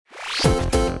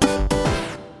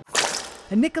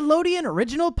a Nickelodeon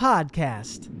original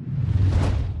podcast.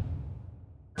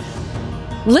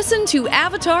 Listen to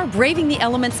Avatar Braving the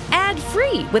Elements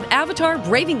ad-free with Avatar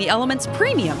Braving the Elements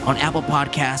Premium on Apple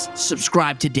Podcasts.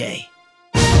 Subscribe today.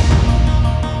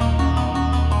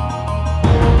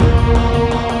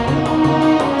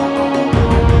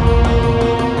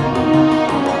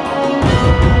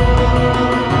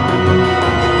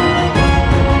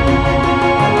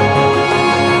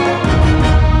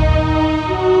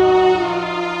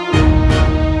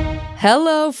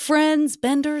 Hello, friends,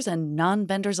 benders and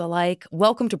non-benders alike.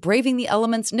 Welcome to Braving the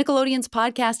Elements, Nickelodeon's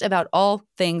podcast about all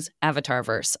things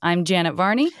Avatarverse. I'm Janet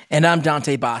Varney. And I'm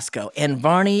Dante Bosco. And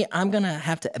Varney, I'm going to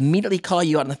have to immediately call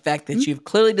you out on the fact that you've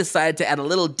clearly decided to add a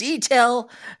little detail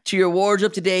to your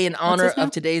wardrobe today in honor of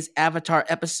today's Avatar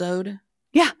episode.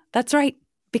 Yeah, that's right.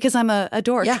 Because I'm a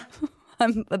dork. Yeah.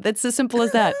 It's as simple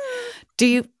as that. Do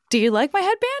you like my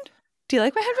headband? Do you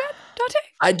like my headband, Dante?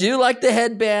 I do like the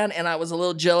headband, and I was a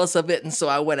little jealous of it, and so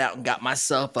I went out and got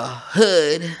myself a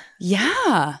hood.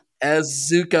 Yeah. As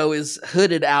Zuko is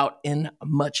hooded out in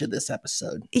much of this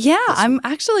episode. Yeah, I'm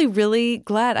actually really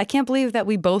glad. I can't believe that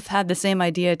we both had the same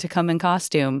idea to come in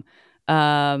costume.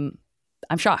 I'm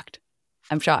shocked.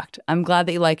 I'm glad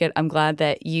that you like it. I'm glad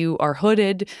that you are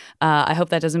hooded. I hope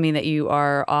that doesn't mean that you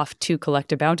are off to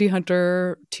collect a bounty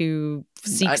hunter to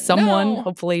seek someone, no.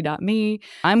 Hopefully not me.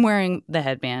 I'm wearing the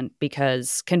headband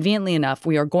because conveniently enough,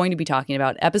 we are going to be talking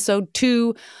about episode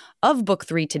 2 of book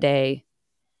 3 today,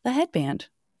 the headband.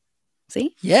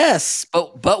 See? Yes,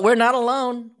 but we're not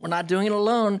alone. We're not doing it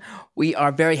alone. We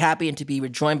are very happy and to be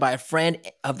joined by a friend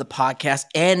of the podcast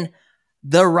and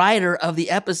the writer of the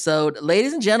episode,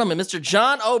 ladies and gentlemen, Mr.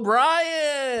 John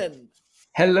O'Brien.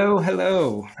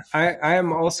 Hello. I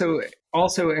am also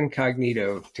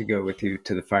incognito to go with you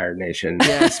to the Fire Nation.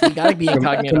 Yes, we gotta be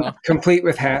incognito. Complete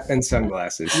with hat and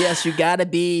sunglasses. Yes, you gotta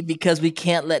be, because we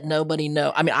can't let nobody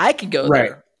know. I mean, I could go Right.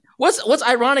 there. What's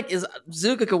ironic is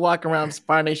Zuko could walk around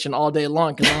Fire Nation all day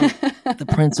long because I'm the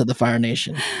prince of the Fire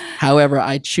Nation. However,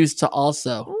 I choose to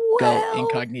also go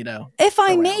incognito. If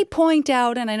I may point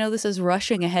out, and I know this is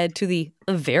rushing ahead to the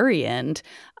very end,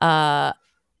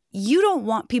 you don't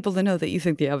want people to know that you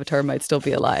think the Avatar might still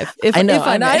be alive. I know.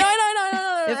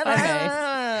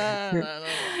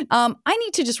 I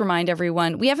need to just remind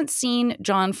everyone, we haven't seen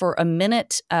John for a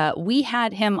minute. We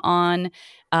had him on,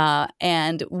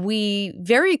 and we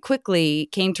very quickly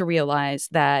came to realize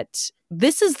that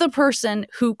this is the person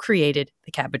who created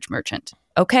the cabbage merchant.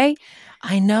 Okay?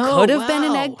 I know. Could have been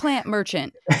an eggplant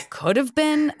merchant. Could have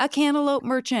been a cantaloupe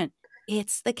merchant.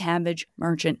 It's the cabbage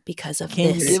merchant because of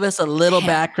Can this. you give us a little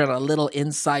background, a little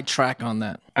inside track on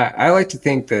that? I like to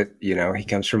think that, he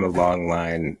comes from a long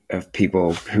line of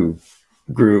people who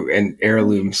grew an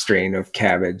heirloom strain of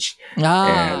cabbage,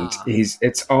 and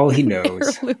it's all he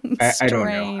knows. I don't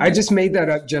know. I just made that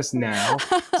up just now,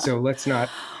 so let's not.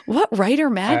 What writer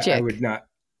magic? I would not.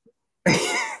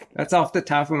 That's off the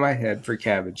top of my head for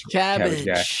cabbage. Cabbage.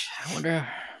 I wonder.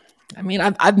 I mean,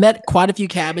 I've met quite a few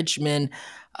cabbage men,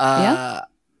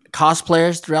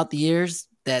 cosplayers throughout the years.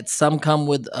 That some come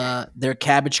with their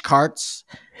cabbage carts.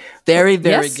 Very,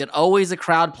 very good. Always a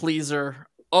crowd pleaser.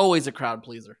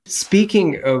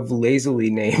 Speaking of lazily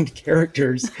named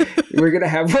characters, we're going to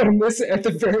have one at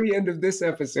the very end of this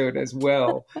episode as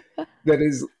well. That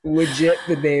is legit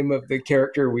the name of the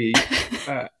character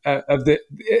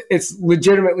it's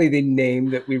legitimately the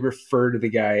name that we refer to the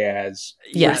guy as.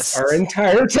 Yes. Our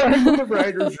entire time in the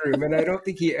writer's room. And I don't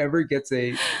think he ever gets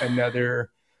another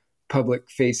public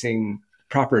facing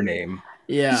proper name.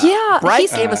 Yeah. Bright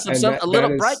gave us a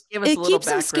little background. It keeps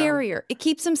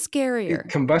him scarier.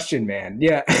 Combustion Man.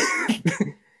 Yeah.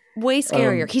 Way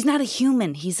scarier. He's not a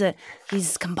human. He's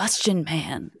Combustion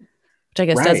Man. Which I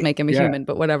guess does make him a human,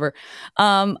 but whatever.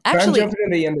 Actually, I'm jumping to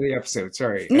the end of the episode.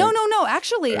 Sorry. No.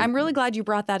 Actually, I'm really glad you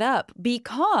brought that up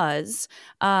because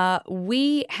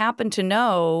we happen to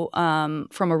know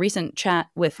from a recent chat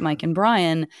with Mike and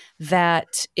Brian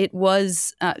that it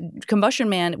was Combustion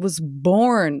Man was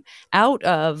born out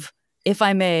of, if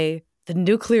I may, the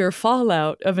nuclear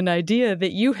fallout of an idea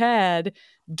that you had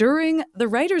during the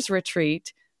writer's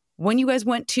retreat when you guys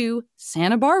went to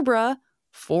Santa Barbara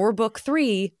for book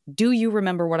 3. Do you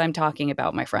remember what I'm talking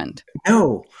about, my friend?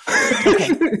 No. Okay.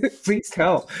 Please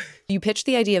tell. You pitched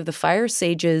the idea of the Fire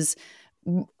Sages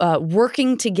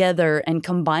working together and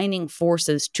combining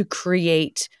forces to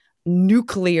create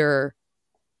nuclear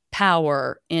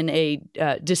power in a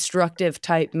destructive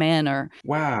type manner.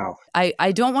 Wow.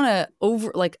 I don't want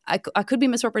to I could be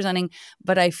misrepresenting,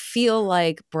 but I feel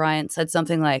like Brian said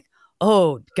something like,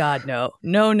 Oh God, no.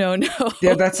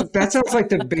 Yeah, that sounds like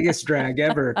the biggest drag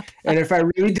ever. And if I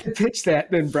really did pitch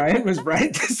that, then Brian was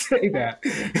right to say that.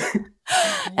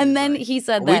 And then he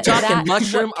said Are that. we talking that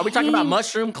mushroom? Are we talking about came-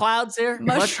 mushroom clouds here?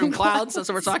 Mushroom Clouds? That's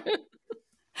what we're talking.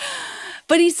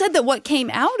 But he said that what came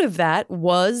out of that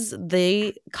was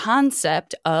the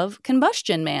concept of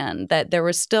combustion man, that there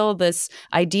was still this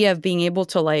idea of being able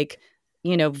to like,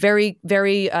 very,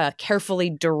 very carefully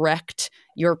direct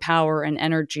your power and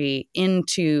energy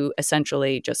into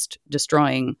essentially just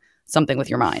destroying something with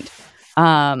your mind.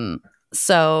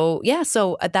 So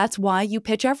that's why you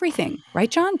pitch everything,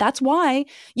 right, John? That's why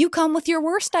you come with your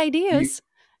worst ideas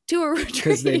to a retreat.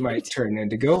 Because they might turn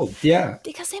into gold. Yeah.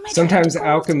 Because they might Sometimes turn into gold.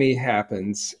 alchemy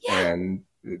happens and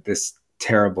this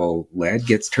terrible lead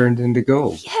gets turned into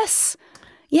gold. Yes.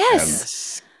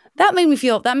 That made me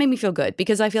feel good,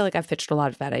 because I feel like I've pitched a lot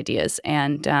of bad ideas,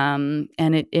 and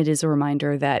it is a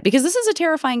reminder that, because this is a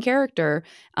terrifying character,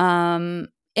 and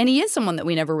he is someone that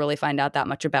we never really find out that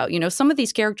much about. Some of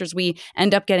these characters we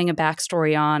end up getting a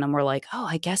backstory on, and we're like, oh,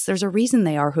 I guess there's a reason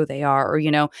they are who they are, or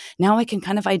now I can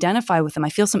kind of identify with them. I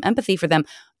feel some empathy for them.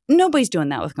 Nobody's doing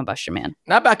that with Combustion Man.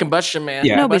 Not about Combustion Man.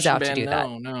 Yeah. Nobody's Combustion out to do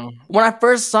Man, that. No. When I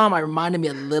first saw him, I reminded me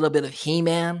a little bit of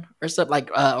He-Man or something like,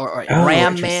 or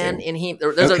Ram Man in He.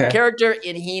 There's a character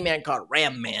in He-Man called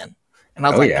Ram Man, and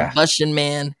I was Combustion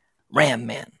Man, Ram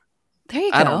Man. There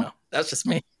you go. I don't know. That's just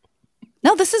me.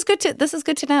 No, this is good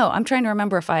to know. I'm trying to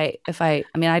remember if I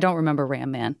don't remember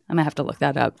Ram Man. I'm gonna have to look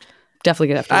that up. Definitely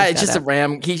gonna have to look it's just up. a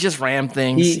ram. He just rammed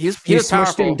things. He was smushed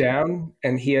powerful. him down,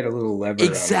 and he had a little lever.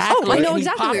 Exactly. Oh, I know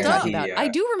exactly what you're popped talking up. about. I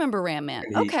do remember Ram Man.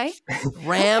 Okay.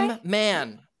 Ram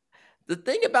Man. The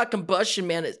thing about Combustion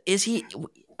Man is he.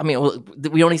 I mean,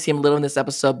 we only see him little in this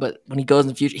episode, but when he goes in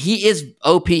the future, he is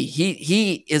OP.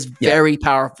 He is very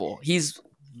powerful. He's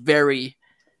very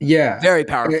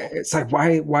powerful. It's like,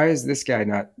 why is this guy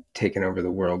not taking over the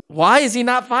world? Why is he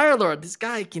not Fire Lord? This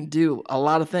guy can do a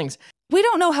lot of things. We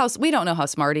don't know how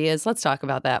smart he is. Let's talk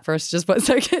about that first, just 1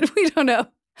 second. We don't know.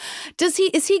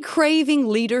 Is he craving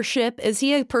leadership? Is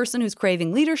he a person who's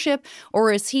craving leadership,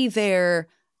 or is he there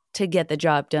to get the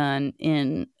job done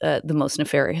in the most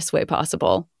nefarious way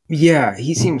possible? Yeah,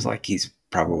 he seems like he's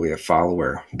probably a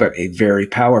follower, but a very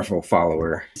powerful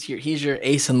follower. He's your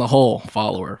ace in the hole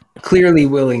follower. Clearly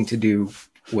willing to do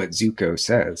what Zuko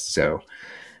says. So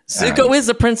Zuko is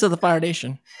the prince of the Fire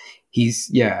Nation.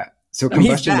 So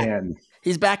Combustion Man.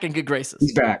 He's back in good graces.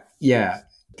 He's back. Yeah.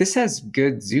 This has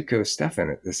good Zuko stuff in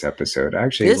it, this episode.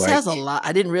 Actually, this has a lot.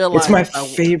 I didn't realize. It's my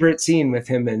favorite scene with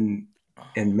him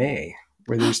and May,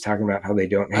 where they're just talking about how they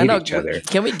don't hate each other.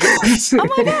 Can we get Oh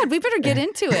my God, we better get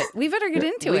into it. We got to get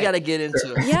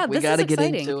into it. Yeah, we got to get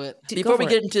into it. Before we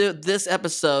get into this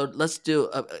episode, let's do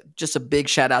just a big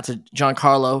shout out to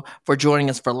Giancarlo for joining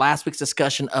us for last week's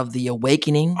discussion of The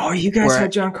Awakening. Oh, you guys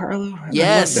had Giancarlo?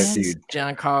 Yes, I love that dude.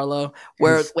 Giancarlo,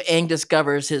 where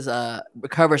Aang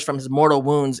recovers from his mortal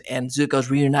wounds, and Zuko's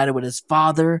reunited with his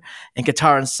father, and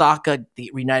Katara and Sokka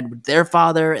reunited with their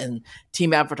father, and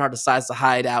Team Avatar decides to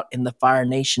hide out in the Fire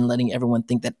Nation, letting everyone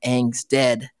think that Aang's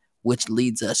dead, which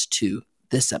leads us to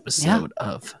this episode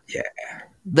of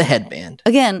The Headband.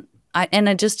 Again,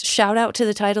 I just shout out to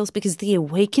the titles, because The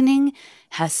Awakening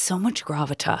has so much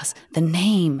gravitas. The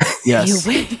name, yes,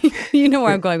 you know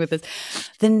where I'm going with this.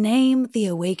 The name, The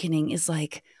Awakening, is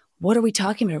like, what are we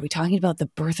talking about? Are we talking about the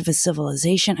birth of a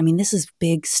civilization? I mean, this is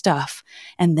big stuff.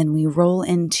 And then we roll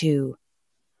into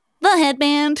the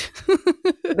headband.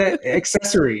 The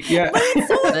accessory, yeah.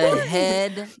 The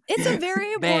head. It's a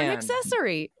very important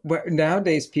accessory. But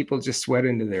nowadays, people just sweat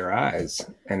into their eyes,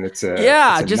 and it's a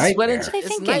just nightmare. sweat into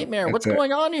it's a nightmare. What's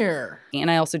going on here?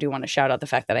 And I also do want to shout out the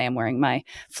fact that I am wearing my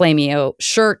Flameo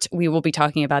shirt. We will be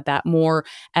talking about that more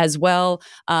as well.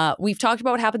 We've talked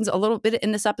about what happens a little bit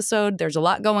in this episode. There's a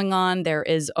lot going on. There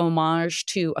is homage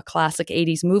to a classic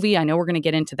 80s movie. I know we're going to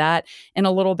get into that in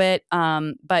a little bit,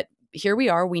 but here we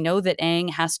are. We know that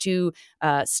Aang has to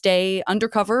stay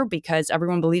undercover because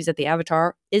everyone believes that the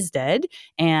Avatar is dead.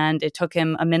 And it took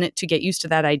him a minute to get used to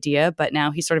that idea, but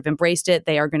now he's sort of embraced it.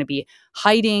 They are going to be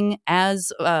hiding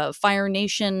as Fire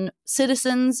Nation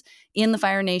citizens in the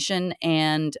Fire Nation.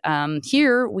 And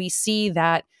here we see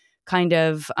that kind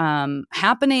of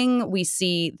happening. We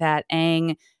see that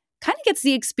Aang kind of gets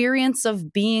the experience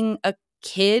of being a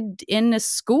kid in a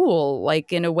school,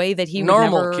 like in a way that he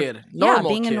normal would never, kid.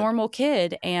 Being a normal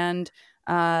kid, and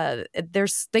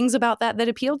there's things about that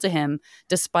appeal to him,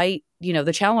 despite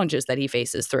the challenges that he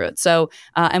faces through it. So,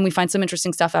 and we find some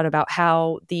interesting stuff out about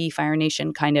how the Fire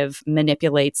Nation kind of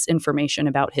manipulates information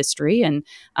about history, and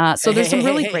so there's some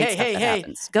really great stuff that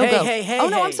happens. Go. Oh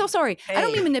no, I'm so sorry. I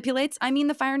don't mean manipulates. I mean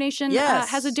the Fire Nation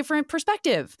has a different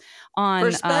perspective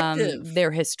on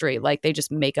their history. Like they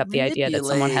just make up the idea that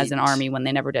someone has an army when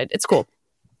they never did. It's cool.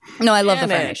 No, I love the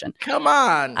Fire Nation. Come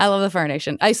on. I love the Fire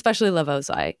Nation. I especially love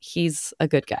Ozai. He's a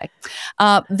good guy.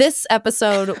 This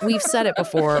episode, we've said it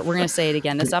before. We're going to say it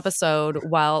again. This episode,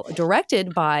 while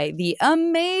directed by the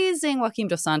amazing Joaquim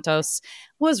Dos Santos,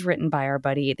 was written by our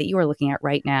buddy that you are looking at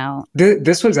right now.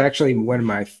 This was actually one of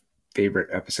my favorite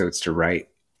episodes to write,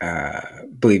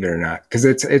 believe it or not, because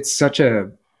it's such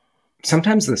a...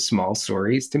 Sometimes the small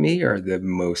stories to me are the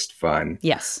most fun.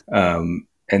 Yes. And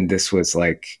this was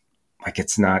like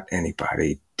it's not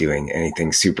anybody doing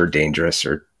anything super dangerous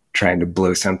or trying to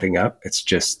blow something up. It's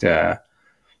just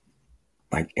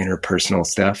like interpersonal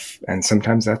stuff. And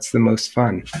sometimes that's the most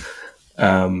fun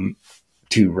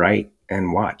to write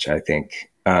and watch, I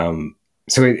think.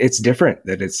 So it's different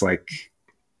that it's like,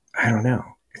 I don't know.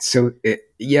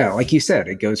 Like you said,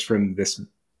 it goes from this,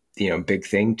 big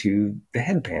thing to the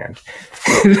headband.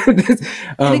 In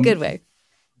a good way.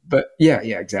 But yeah,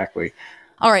 exactly.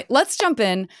 All right, let's jump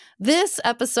in. This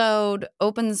episode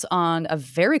opens on a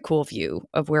very cool view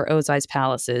of where Ozai's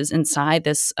palace is inside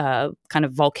this kind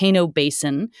of volcano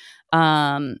basin.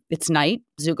 It's night.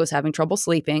 Zuko's having trouble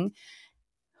sleeping.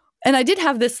 And I did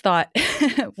have this thought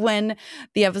when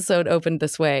the episode opened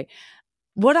this way.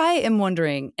 What I am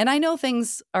wondering, and I know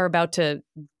things are about to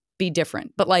be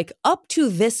different, but like up to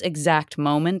this exact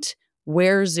moment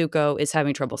where Zuko is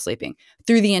having trouble sleeping,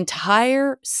 through the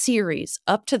entire series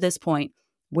up to this point,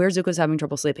 where Zuko's having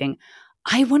trouble sleeping,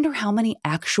 I wonder how many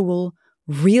actual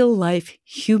real life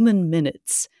human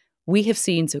minutes we have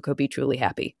seen Zuko be truly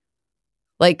happy.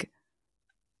 Like,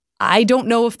 I don't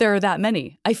know if there are that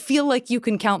many. I feel like you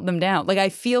can count them down. Like, I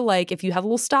feel like if you have a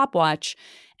little stopwatch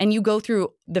and you go through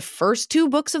the first 2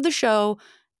 books of the show,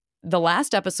 the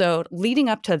last episode leading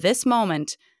up to this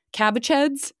moment, cabbage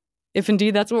heads, if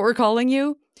indeed that's what we're calling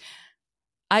you,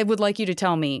 I would like you to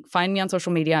tell me. Find me on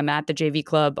social media. I'm at the JV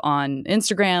Club on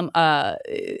Instagram.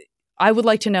 I would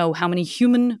like to know how many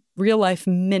human real life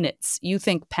minutes you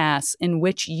think pass in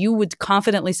which you would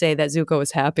confidently say that Zuko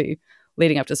is happy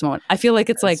leading up to this moment. I feel like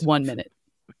it's like 1 minute.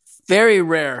 Very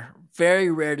rare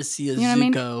to see a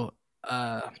Zuko.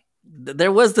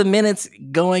 There was the minutes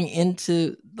going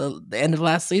into the end of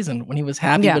last season when he was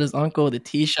happy with his uncle at the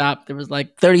tea shop. There was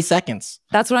like 30 seconds.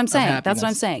 That's what I'm saying.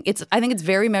 I think it's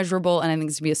very measurable, and I think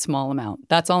it's to be a small amount.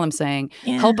 That's all I'm saying.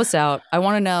 Yeah. Help us out. I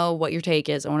want to know what your take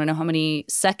is. I want to know how many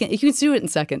seconds. You can do it in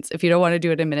seconds if you don't want to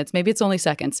do it in minutes. Maybe it's only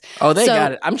seconds. Oh, they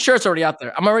got it. I'm sure it's already out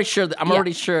there. I'm already sure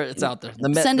it's out there.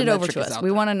 Send it over to us.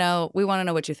 We want to know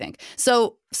what you think.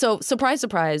 So surprise,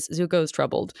 Zuko's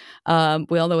troubled. We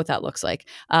all know what that looks like.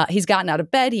 He's gotten out of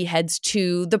bed. He heads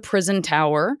to the prison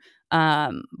tower,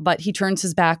 but he turns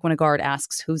his back when a guard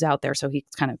asks who's out there. So he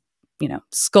kind of,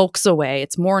 skulks away.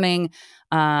 It's morning,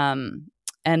 and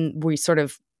we sort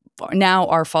of now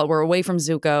we're away from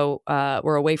Zuko.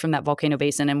 We're away from that volcano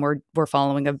basin, and we're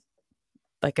following a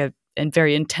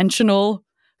very intentional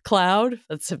cloud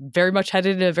that's very much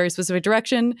headed in a very specific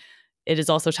direction. It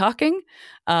is also talking,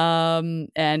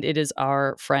 and it is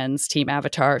our friends, Team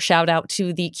Avatar. Shout out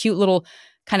to the cute little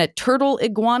kind of turtle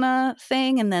iguana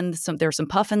thing, and then there's some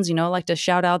puffins. I like to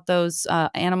shout out those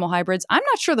animal hybrids. I'm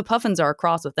not sure the puffins are a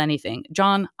cross with anything.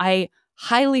 John, I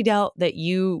highly doubt that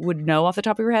you would know off the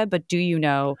top of your head, but do you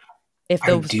know if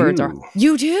those birds are?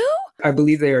 You do? I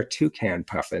believe they are toucan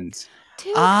puffins.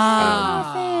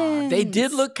 Puffins. They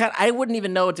did look kind of, I wouldn't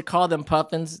even know what to call them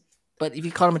puffins. But if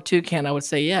you call them a toucan, I would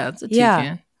say, yeah, it's a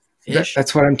toucan.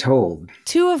 That's what I'm told.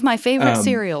 2 of my favorite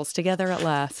cereals together at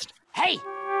last. Hey,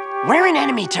 we're in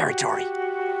enemy territory.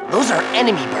 Those are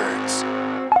enemy birds.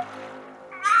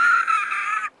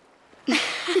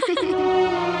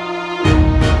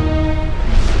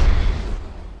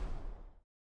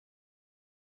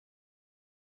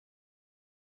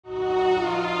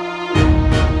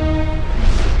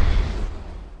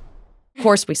 Of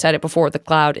course, we said it before, the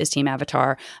cloud is Team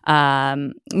Avatar,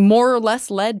 more or less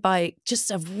led by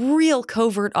just a real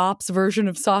covert ops version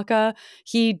of Sokka.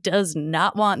 He does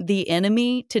not want the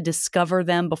enemy to discover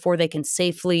them before they can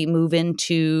safely move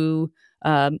into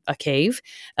a cave.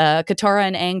 Katara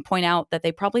and Aang point out that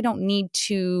they probably don't need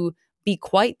to be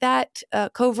quite that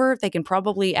covert. They can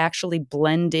probably actually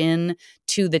blend in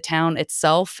to the town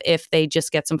itself if they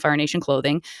just get some Fire Nation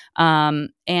clothing.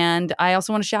 And I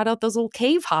also want to shout out those little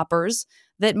cave hoppers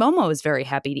that Momo is very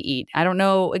happy to eat. I don't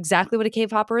know exactly what a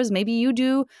cave hopper is. Maybe you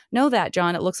do know that,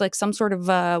 John. It looks like some sort of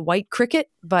white cricket,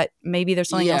 but maybe there's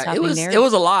something else happening there. It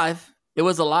was alive. It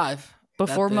was alive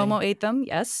before Momo ate them.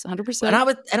 Yes,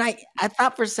 100%. And I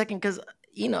thought for a second, because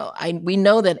we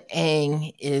know that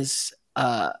Aang is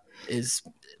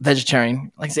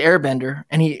vegetarian, like the airbender,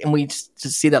 and we just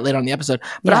see that later on in the episode.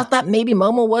 But I thought maybe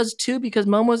Momo was too, because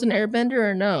Momo's an airbender,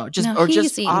 or no?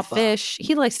 He's eating fish.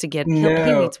 He likes to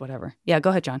he eats whatever. Yeah,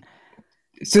 go ahead, John.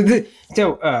 So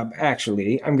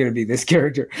actually, I'm going to be this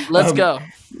character. Let's go.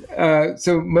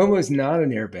 So Momo's not an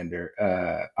airbender.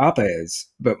 Appa is,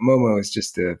 but Momo is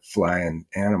just a flying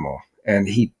animal, and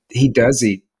he does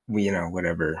eat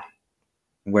whatever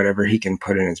he can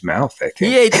put in his mouth. I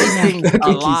think he ate these things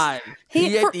alive.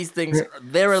 He ate these things.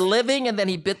 They were living, and then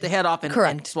he bit the head off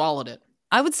and swallowed it.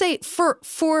 I would say for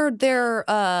their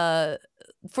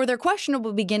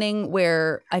questionable beginning,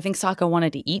 where I think Sokka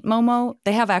wanted to eat Momo,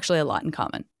 they have actually a lot in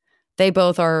common. They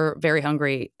both are very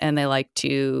hungry, and they like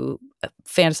to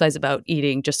fantasize about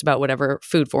eating just about whatever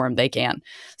food form they can.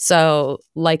 So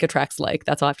like attracts like.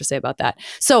 That's all I have to say about that.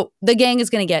 So the gang is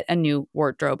going to get a new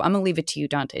wardrobe. I'm going to leave it to you,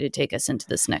 Dante, to take us into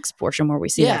this next portion where we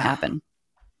see that happen.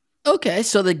 Okay,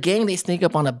 so the gang, they sneak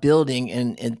up on a building,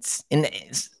 and it's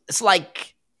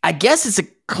like, I guess it's a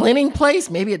cleaning place,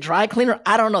 maybe a dry cleaner.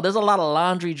 I don't know. There's a lot of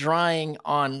laundry drying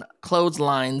on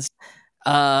clotheslines.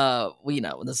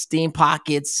 The steam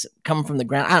pockets coming from the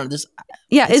ground. I don't know. Is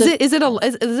it a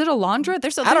laundrette?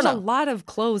 There's a lot of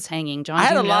clothes hanging, John. I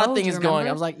had a lot of things going.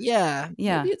 I was like, maybe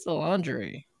it's a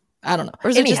laundry. I don't know.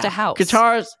 Or is it just a house?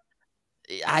 Guitars.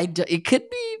 It could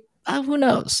be. Who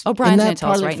knows? Oh, Brian's going to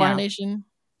tell us right now. Nation?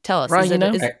 Tell us. Brian,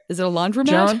 is it a laundromat?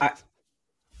 John?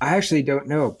 I actually don't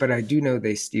know, but I do know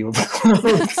they steal the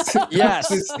clothes. Yes.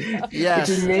 Which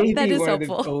may that be is one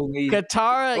helpful. of the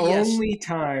only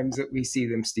times that we see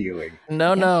them stealing.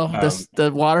 No.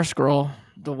 The water scroll.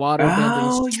 The water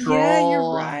bending scroll. Yeah,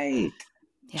 you're right.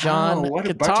 John, what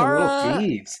a Katara, bunch of little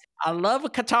thieves. I love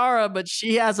Katara, but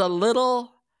she has a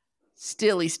little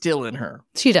steely still in her.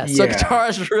 She does. So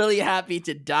Katara's really happy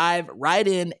to dive right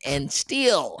in and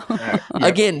steal.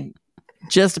 Again,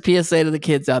 just a PSA to the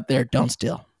kids out there, don't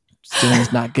steal. Stealing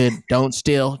is not good. Don't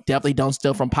steal. Definitely don't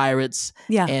steal from pirates.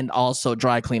 Yeah. And also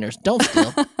dry cleaners. Don't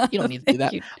steal. You don't need to do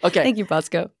that. Okay. Thank you,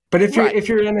 Bosco. But if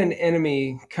you're in an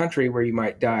enemy country where you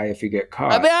might die if you get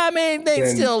caught. I mean,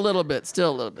 still a little bit.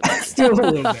 Still a little bit.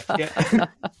 Yeah.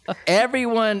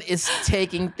 Everyone is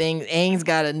taking things. Aang's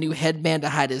got a new headband to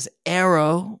hide his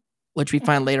arrow, which we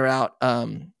find later out.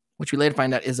 Which we later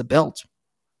find out is a belt.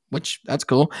 Which that's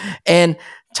cool. And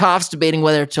Toph's debating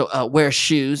whether to wear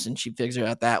shoes, and she figures it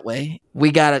out that way.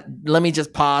 Let me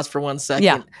just pause for 1 second.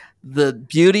 Yeah. The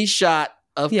beauty shot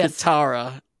of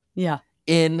Katara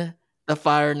in the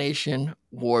Fire Nation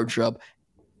wardrobe.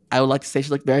 I would like to say she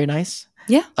looked very nice.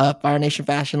 Yeah. Fire Nation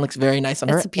fashion looks very nice on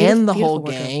her and the whole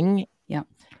gang. Yeah.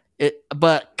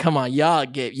 But come on, you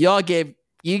gave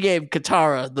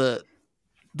Katara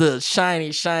the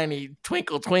shiny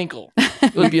twinkle twinkle.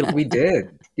 It was beautiful. We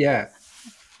did. Yeah.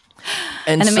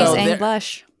 And it makes Aang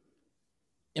blush.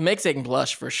 It makes Aang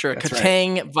blush for sure. That's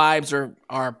Katang vibes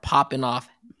are popping off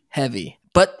heavy.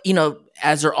 But,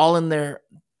 as they're all in their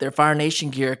Fire Nation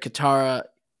gear, Katara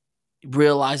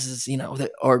realizes,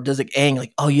 or does it Aang,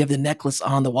 like, oh, you have the necklace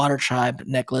on, the Water Tribe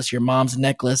necklace, your mom's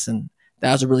necklace. And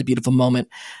that was a really beautiful moment.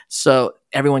 So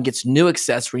everyone gets new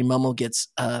accessory. Momo gets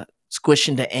squished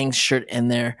into Aang's shirt, and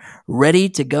they're ready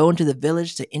to go into the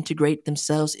village to integrate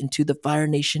themselves into the Fire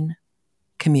Nation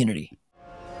community.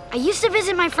 I used to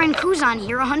visit my friend Kuzan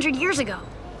here 100 years ago.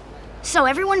 So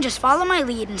everyone just follow my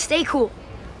lead and stay cool.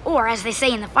 Or, as they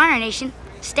say in the Fire Nation,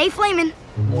 stay flamin'.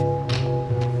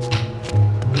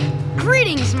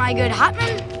 Greetings, my good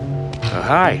Hotman.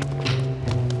 Hi.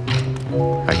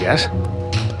 I guess.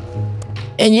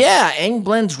 And Aang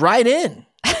blends right in.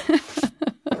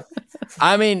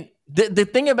 I mean, the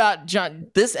thing about John,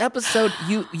 this episode,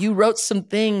 you wrote some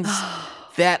things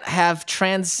that have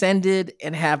transcended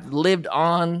and have lived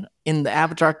on in the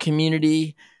Avatar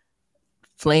community.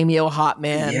 Flameo Hot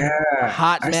Man. Yeah.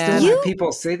 Hot Man. I still have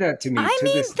people say that to me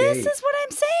this day. This is what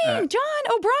I'm saying. John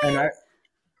O'Brien.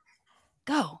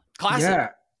 Go. Classic.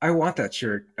 Yeah, I want that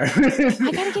shirt. I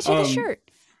gotta get you the shirt.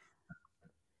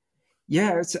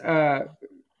 Yeah, it's I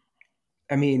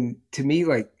mean, to me,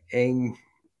 like, Aang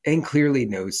clearly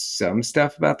knows some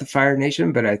stuff about the Fire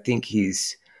Nation, but I think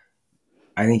he's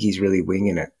really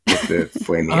winging it with the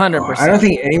flaming. 100%. I don't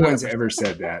think anyone's ever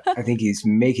said that. I think he's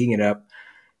making it up,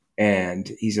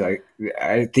 and he's like,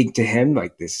 I think to him,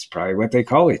 like, this is probably what they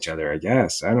call each other. I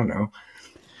guess, I don't know.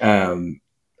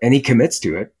 And he commits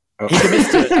to it. Oh. He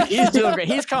commits to it. He's doing great.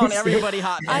 He's calling everybody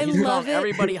hot man. I He's love calling it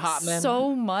everybody hot man.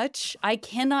 so much. I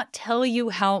cannot tell you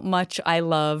how much I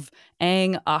love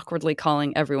Aang awkwardly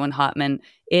calling everyone Hotman.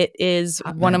 It is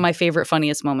one of my favorite,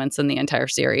 funniest moments in the entire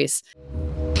series.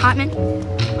 Hotman,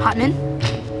 Hotman,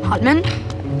 Hotman,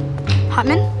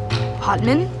 Hotman,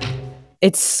 Hotman.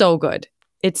 It's so good.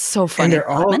 It's so funny. And they're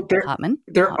all Hotman,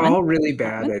 they're Hotman, all really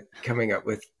bad Hotman. at coming up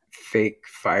with fake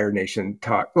Fire Nation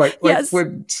talk. Like Yes.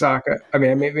 with Sokka. I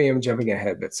mean, maybe I'm jumping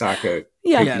ahead, but Sokka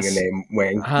Yeah. picking Yes. a name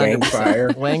Wang 100%.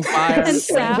 Fire. Wang Fire. And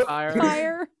Sapphire.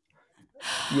 Sapphire.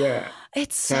 Yeah.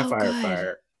 It's so Sapphire good.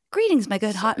 Fire. Greetings, my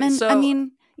good Hotman. so- I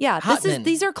mean, yeah, Hotman.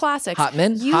 these are classics.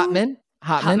 Hotman. You- Hotman.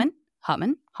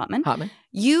 Hotman.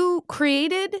 You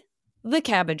created the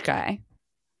cabbage guy.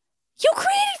 You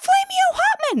created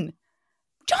Flamio Hotman.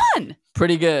 John.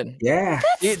 Pretty good. Yeah.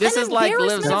 Dude, this an is like lives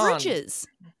embarrassment of on. riches.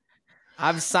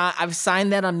 I've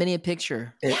signed that on many a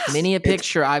picture. Yes. Many a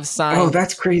picture I've signed. Oh,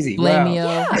 that's crazy. Wow.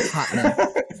 Flamio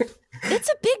Hotman. It's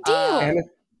a big deal. and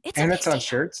it's a and big it's on deal.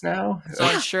 shirts now. It's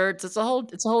on shirts. It's a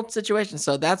whole situation.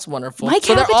 So that's wonderful. My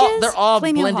so they're cabbages, all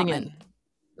Flamio blending Hotman. in.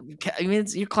 I mean,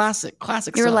 it's your classic You're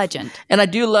a stuff. legend. And I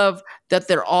do love that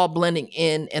they're all blending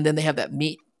in, and then they have that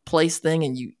meat place thing.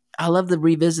 And I love the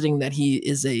revisiting that he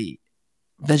is a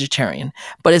vegetarian,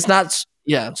 but it's not.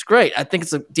 Yeah, it's great. I think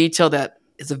it's a detail that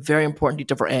is a very important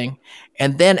detail for Aang.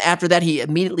 And then after that, he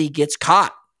immediately gets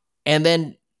caught, and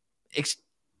then it's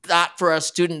not for a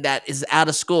student that is out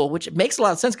of school, which makes a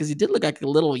lot of sense because he did look like a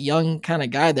little young kind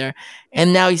of guy there.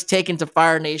 And now he's taken to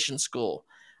Fire Nation school,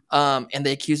 and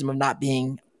they accuse him of not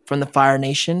being from the Fire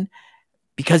Nation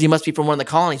because he must be from one of the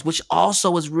colonies, which also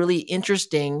was really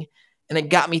interesting. And it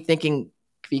got me thinking,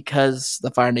 because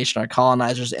the Fire Nation are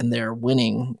colonizers and they're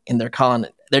winning in their colony.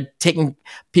 They're taking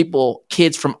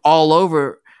kids from all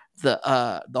over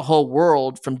the whole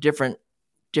world from different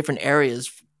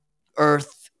areas,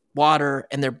 Earth, water,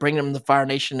 and they're bringing them to the Fire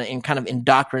Nation and kind of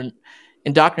indoctrinating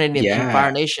them to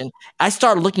Fire Nation. I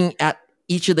started looking at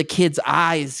each of the kids'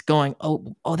 eyes going,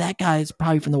 oh, that guy is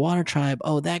probably from the Water Tribe.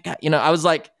 Oh, that guy. I was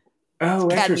like, Oh,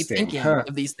 it had me interesting. thinking Huh.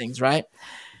 of these things, right?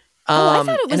 I thought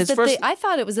it and was his that I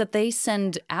thought it was that they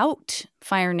send out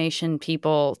Fire Nation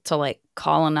people to like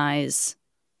colonize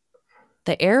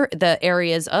the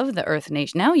areas of the Earth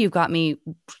Nation. Now you've got me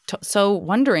so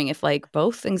wondering if like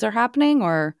both things are happening,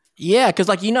 or yeah, because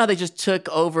like how they just took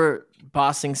over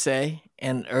Ba Sing Se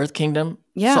and Earth Kingdom.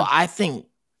 Yeah. So I think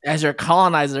as they're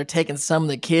colonizers, they're taking some of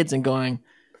the kids and going,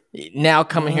 now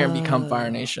come in here and become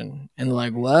Fire Nation. And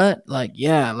like, what? Like,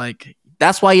 yeah, like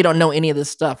that's why you don't know any of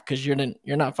this stuff, because you're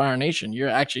not Fire Nation. You're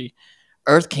actually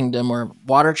Earth Kingdom or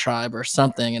Water Tribe or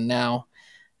something. And now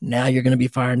you're going to be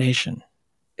Fire Nation.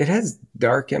 It has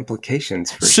dark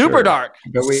implications for Super sure. dark.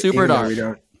 But Super dark. we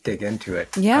don't dig into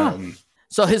it. Yeah.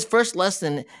 So his first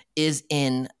lesson is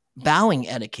in bowing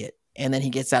etiquette. And then he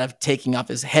gets out of taking off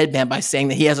his headband by saying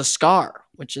that he has a scar,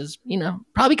 which is,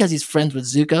 probably because he's friends with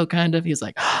Zuko, kind of. He's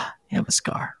like, you have a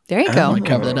scar. there you go. I'm gonna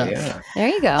cover that up. Yeah. There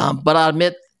you go. But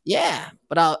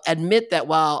I'll admit that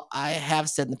while I have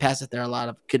said in the past that there are a lot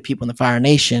of good people in the Fire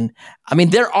Nation, I mean,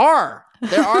 there are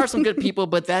some good people,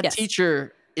 but that Yes.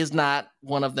 teacher is not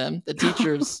one of them. The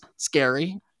teacher's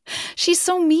scary. She's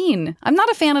so mean. I'm not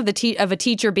a fan of of a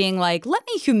teacher being like, "Let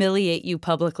me humiliate you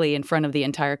publicly in front of the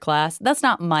entire class." That's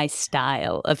not my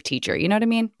style of teacher. You know what I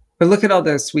mean? But look at all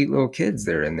those sweet little kids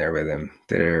that are in there with him.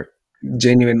 They're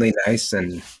genuinely nice,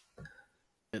 and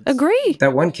Agree.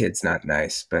 that one kid's not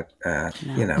nice, but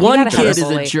You One gotta have kid a is a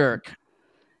bully. jerk.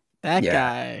 That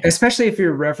guy. Especially if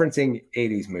you're referencing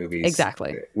 80s movies.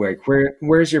 Exactly. Like,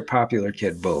 where's your popular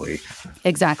kid bully?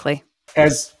 Exactly.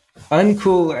 As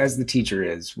uncool as the teacher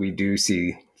is, we do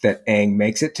see that Aang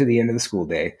makes it to the end of the school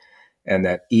day, and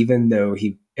that even though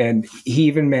he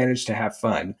even managed to have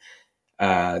fun,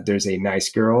 there's a nice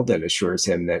girl that assures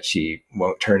him that she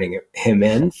won't turn him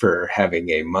in for having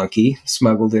a monkey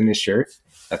smuggled in his shirt.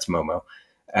 That's Momo.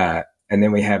 And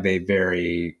then we have a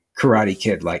very Karate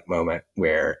Kid-like moment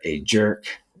where a jerk,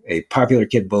 a popular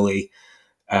kid bully,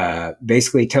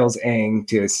 basically tells Aang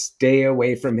to stay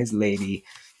away from his lady.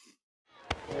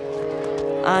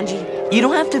 Anji, you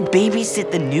don't have to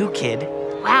babysit the new kid.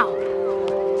 Wow.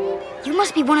 You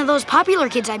must be one of those popular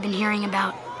kids I've been hearing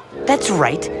about. That's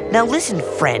right. Now listen,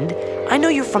 friend. I know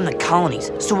you're from the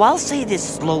colonies, so I'll say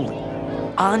this slowly.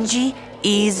 Anji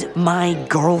is my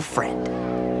girlfriend.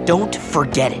 Don't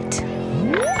forget it.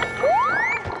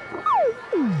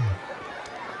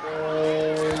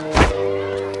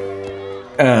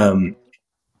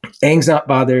 Aang's not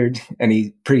bothered,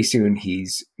 and pretty soon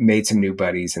he's made some new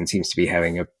buddies and seems to be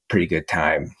having a pretty good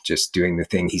time just doing the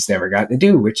thing he's never gotten to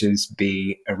do, which is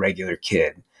be a regular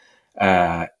kid.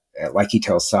 like he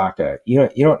tells Sokka, you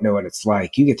don't know what it's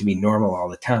like. You get to be normal all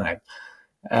the time,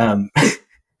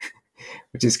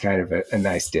 which is kind of a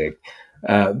nice dig.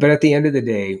 But at the end of the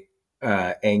day,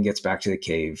 Aang gets back to the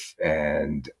cave,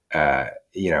 and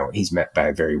he's met by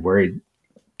a very worried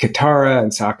Katara,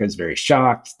 and Sokka is very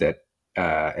shocked that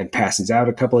and passes out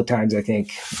a couple of times, I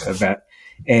think, about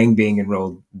Aang being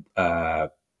enrolled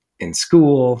in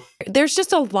school. There's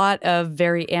just a lot of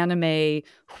very anime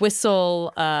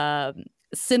whistle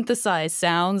synthesized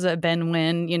sounds that Ben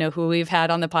Wynn, who we've had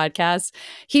on the podcast,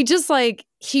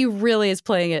 he really is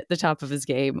playing at the top of his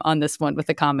game on this one with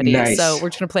the comedy. Nice. So we're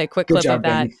just going to play a quick clip of that,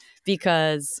 Ben,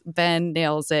 because Ben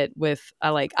nails it with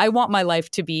I want my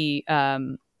life to be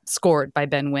scored by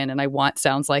Ben Wynn, and I want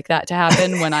sounds like that to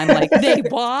happen when I'm like, they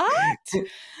what?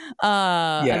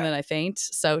 And then I faint.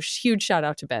 So huge shout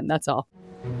out to Ben. That's all.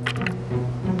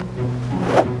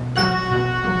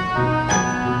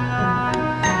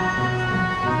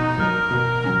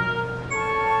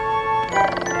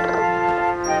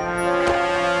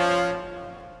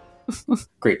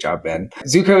 Great job, Ben.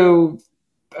 Zuko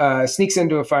sneaks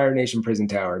into a Fire Nation prison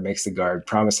tower, makes the guard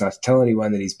promise not to tell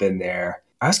anyone that he's been there.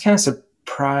 I was kind of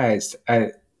surprised.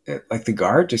 The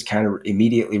guard just kind of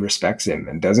immediately respects him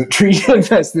and doesn't treat him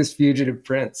as this fugitive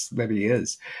prince that he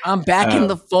is. I'm back in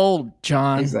the fold,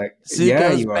 John. He's like,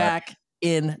 Zuko's back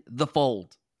in the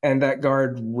fold. And that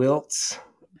guard wilts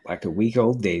like a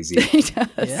week-old daisy. He does.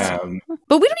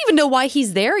 But we don't even know why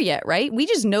he's there yet, right? We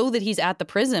just know that he's at the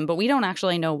prison, but we don't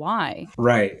actually know why.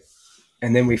 Right.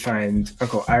 And then we find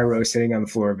Uncle Iroh sitting on the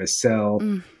floor of his cell,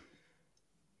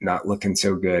 not looking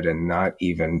so good and not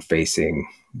even facing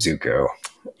Zuko.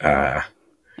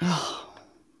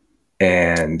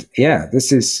 And yeah,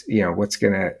 this is,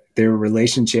 their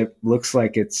relationship looks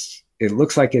like it's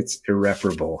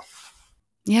irreparable.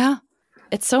 Yeah.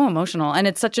 It's so emotional, and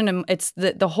it's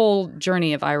the whole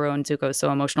journey of Iroh and Zuko is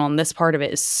so emotional, and this part of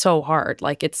it is so hard.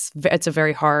 Like it's a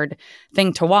very hard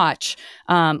thing to watch.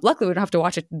 Luckily, we don't have to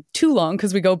watch it too long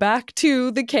because we go back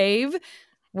to the cave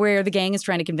where the gang is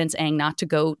trying to convince Aang not to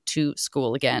go to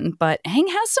school again. But Aang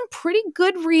has some pretty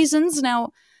good reasons.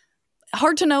 Now,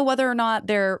 hard to know whether or not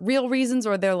they're real reasons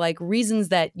or they're like reasons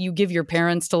that you give your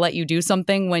parents to let you do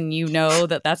something when you know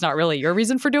that that's not really your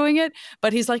reason for doing it.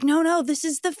 But he's like, no, this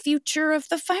is the future of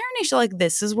the Fire Nation. Like,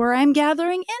 this is where I'm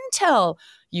gathering intel.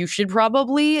 You should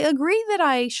probably agree that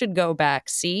I should go back.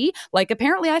 See? Like,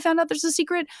 apparently I found out there's a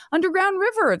secret underground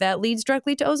river that leads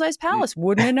directly to Ozai's palace.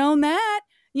 Wouldn't have known that,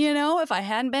 if I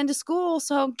hadn't been to school.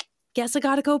 So guess I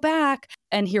got to go back.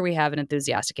 And here we have an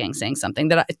enthusiastic Aang saying something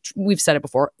that we've said it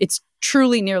before. It's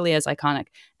truly nearly as iconic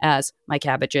as My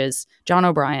Cabbages. John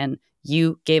O'Brien,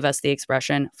 you gave us the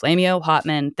expression, Flamio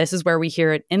Hotman. This is where we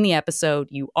hear it in the episode.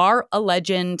 You are a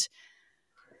legend.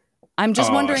 I'm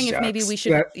just wondering if maybe we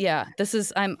should. This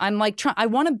is. I'm like, I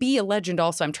want to be a legend.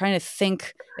 Also, I'm trying to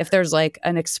think if there's like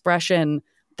an expression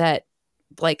that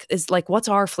is what's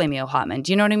our Flamio Hotman?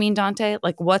 Do you know what I mean, Dante?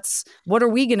 Like, what are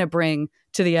we gonna bring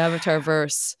to the Avatar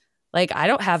verse? Like, I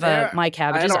don't have My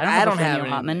Cabbages. I don't have a Flamio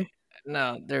Hotman.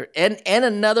 No, there and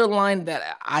another line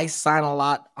that I sign a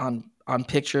lot on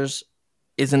pictures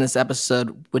is in this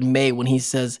episode with May when he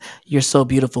says, "You're so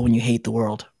beautiful when you hate the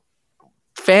world."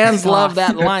 Fans love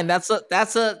that line. That's a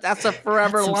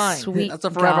forever line. That's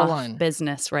a forever line.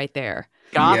 Business right there.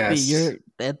 Gothby,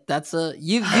 yes.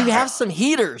 You have some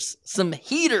heaters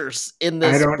in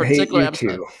this particular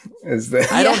episode.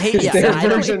 I don't hate you. Their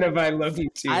version of I love you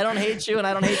too. I don't hate you, and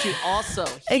I don't hate you also.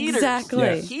 Heaters. Exactly.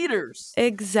 Yes. Heaters.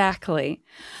 Exactly.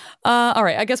 All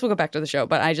right, I guess we'll go back to the show,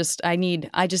 but I just need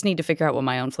to figure out what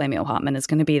my own Flamio Hotman is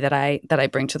going to be that I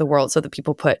bring to the world so that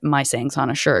people put my sayings on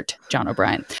a shirt. John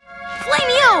O'Brien.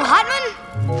 Flamio Hotman.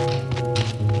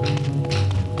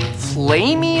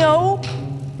 Flamio.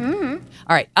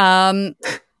 All right.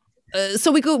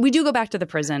 So we do go back to the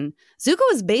prison. Zuko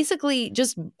is basically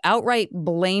just outright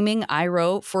blaming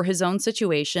Iroh for his own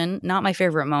situation. Not my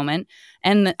favorite moment.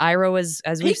 And Iroh is,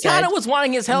 as we said, he kind of was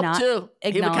wanting his help too.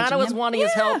 He kind of was wanting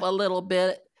his help a little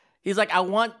bit. He's like, I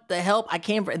want the help. I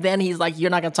came for. Then he's like,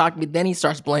 you're not gonna talk to me. Then he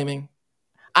starts blaming.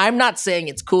 I'm not saying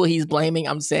it's cool he's blaming.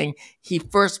 I'm saying he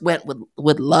first went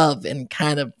with love and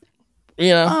kind of,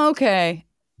 Okay.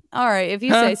 All right, if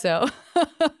you say so.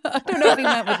 I don't know if he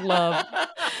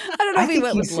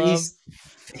went with love.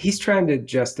 He's trying to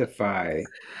justify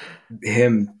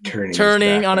him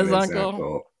turning on his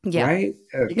uncle. Yeah. Right?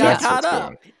 He got caught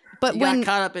up. But he got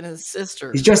caught up in his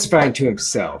sister. He's justifying to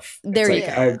himself. There you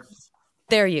go.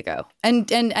 There you go. And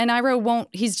Iroh won't,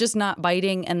 he's just not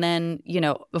biting. And then,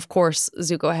 of course,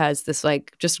 Zuko has this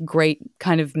just great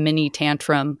kind of mini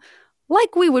tantrum.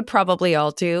 like we would probably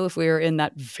all do if we were in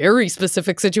that very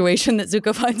specific situation that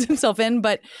Zuko finds himself in.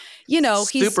 But, he's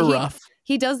super rough.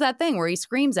 He does that thing where he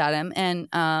screams at him, and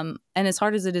as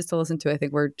hard as it is to listen to, I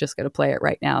think we're just going to play it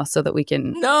right now so that we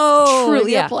can we've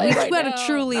got to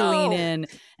truly lean in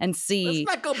and see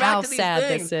how sad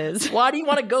this is. Why do you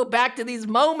want to go back to these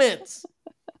moments?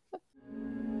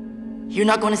 You're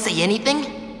not going to say anything?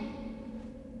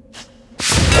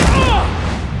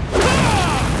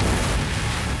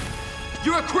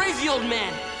 You're a crazy old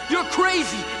man. You're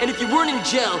crazy. And if you weren't in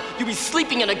jail, you'd be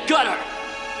sleeping in a gutter.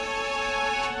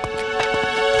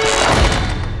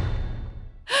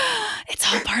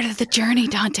 It's all part of the journey,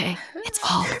 Dante. It's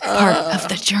all part of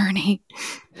the journey.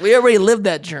 We already lived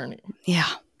that journey. Yeah.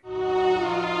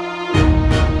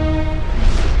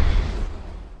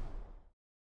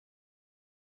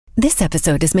 This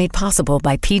episode is made possible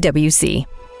by PwC.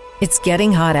 It's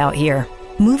getting hot out here.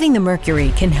 Moving the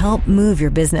mercury can help move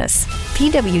your business.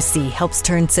 PwC helps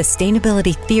turn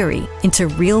sustainability theory into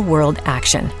real-world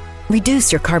action.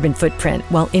 Reduce your carbon footprint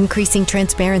while increasing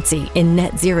transparency in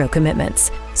net zero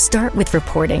commitments. Start with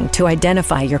reporting to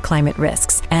identify your climate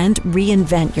risks and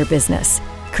reinvent your business.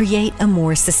 Create a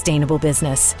more sustainable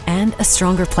business and a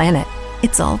stronger planet.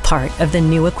 It's all part of The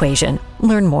New Equation.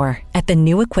 Learn more at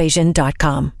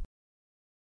thenewequation.com.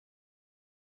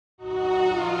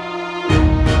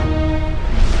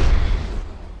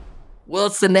 Well,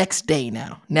 it's the next day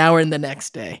now. Now we're in the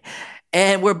next day.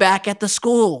 And we're back at the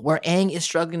school where Aang is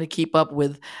struggling to keep up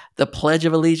with the Pledge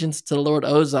of Allegiance to Lord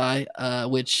Ozai,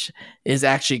 which is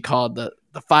actually called the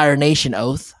Fire Nation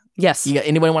Oath. Yes.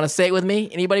 Anybody want to say it with me?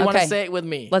 Anybody want to Okay. say it with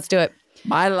me? Let's do it.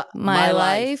 My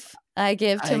life I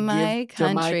give to my give to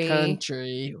country. my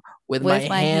country. With With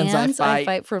my hands I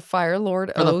fight for Fire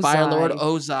Lord for Ozai. the Fire Lord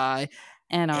Ozai.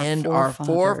 And our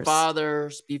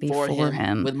forefathers before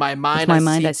him. With my mind,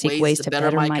 I seek ways to better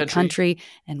my country.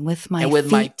 And with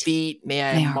my feet, may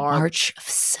I march of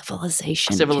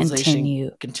civilization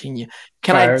continue.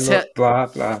 Can Fire I tell? blah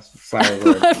blah Fire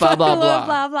Lord. Blah, blah, blah.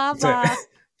 blah, blah, blah.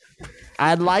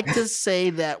 I'd like to say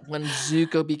that when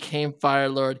Zuko became Fire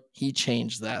Lord, he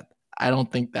changed that. I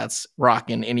don't think that's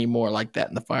rocking anymore like that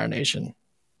in the Fire Nation.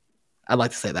 I'd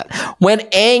like to say that. When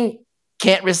Aang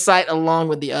can't recite along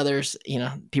with the others,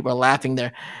 people are laughing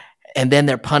there, and then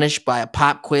they're punished by a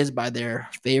pop quiz by their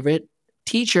favorite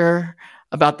teacher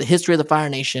about the history of the Fire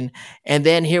Nation. And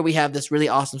then here we have this really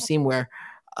awesome scene where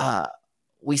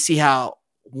we see how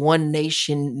one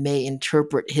nation may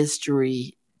interpret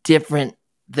history different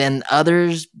than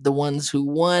others. The ones who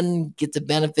won get the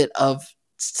benefit of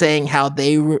saying how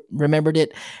they remembered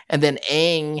it. And then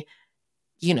Aang,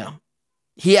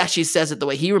 he actually says it the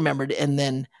way he remembered it. And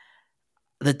then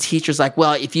the teacher's like,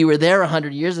 well, if you were there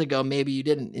 100 years ago, maybe you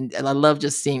didn't. And I love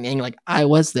just seeing Aang like, I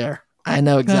was there. I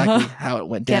know exactly how it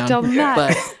went down.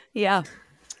 But yeah,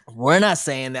 we're not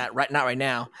saying that not right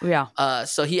now. Yeah.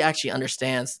 So he actually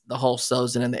understands the whole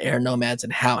Sozin and the air nomads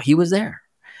and how he was there.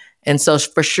 And so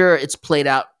for sure it's played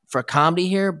out for comedy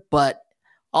here, but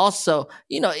also,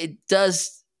 it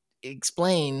does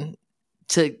explain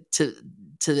to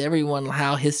everyone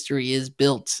how history is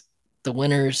built. The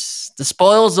winners, the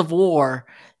spoils of war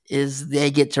is they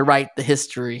get to write the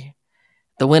history.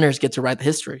 The winners get to write the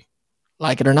history,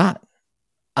 like it or not.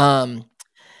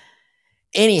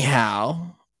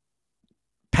 Anyhow,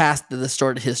 past the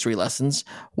distorted history lessons,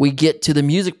 we get to the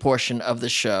music portion of the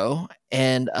show,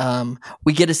 and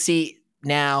we get to see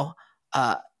now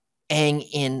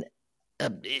Aang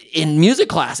in music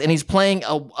class, and he's playing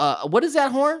a what is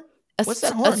that horn? What's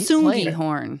that horn? A Sungi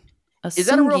horn. Is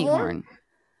that a real horn?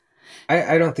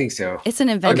 I don't think so. It's an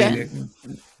invention. I mean,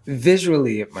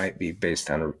 visually, it might be based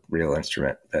on a real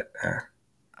instrument, but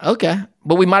okay.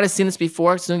 But we might have seen this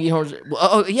before. Sungi horns.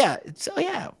 Oh yeah.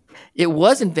 It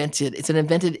was invented. It's an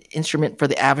invented instrument for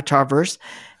the Avatar verse,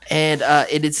 and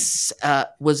it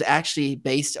was actually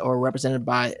based or represented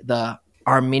by the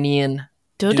Armenian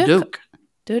duduk.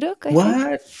 Duduk.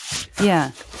 What?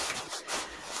 Yeah.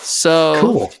 So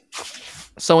cool.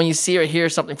 So when you see or hear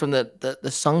something from the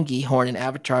Sungi horn in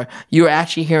Avatar, you're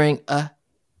actually hearing a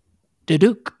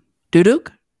duduk.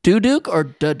 Duduk or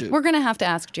duduk? We're going to have to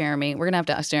ask Jeremy. We're going to have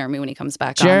to ask Jeremy when he comes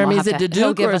back. Jeremy, is it duduk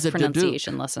he'll give or us is it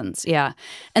pronunciation duduk? lessons. Yeah.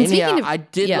 And Anyhow,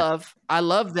 speaking of, I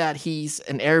love that he's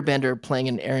an airbender playing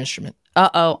an air instrument.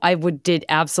 I did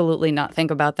absolutely not think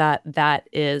about that. That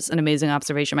is an amazing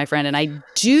observation, my friend. And I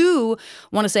do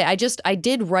want to say, I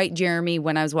did write Jeremy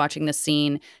when I was watching this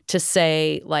scene to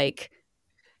say, like,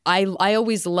 I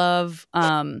always love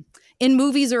in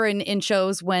movies or in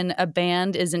shows when a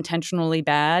band is intentionally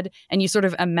bad and you sort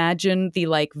of imagine the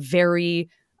like very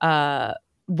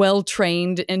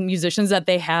well-trained and musicians that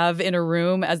they have in a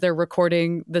room as they're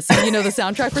recording the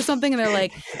soundtrack for something, and they're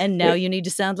like, and now you need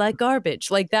to sound like garbage.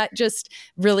 Like, that just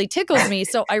really tickles me.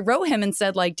 So I wrote him and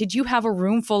said, like, did you have a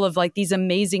room full of like these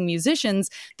amazing musicians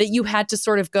that you had to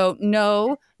sort of go,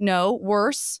 no,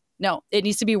 worse? No, it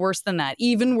needs to be worse than that,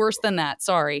 even worse than that.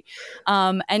 Sorry.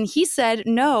 And he said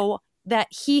no, that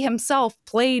he himself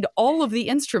played all of the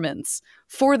instruments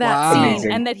for that scene.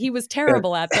 Amazing. And that he was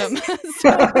terrible at them.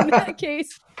 So in that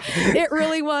case, it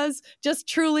really was just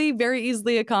truly very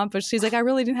easily accomplished. He's like, I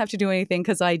really didn't have to do anything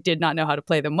because I did not know how to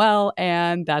play them well.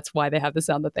 And that's why they have the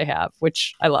sound that they have,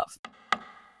 which I love.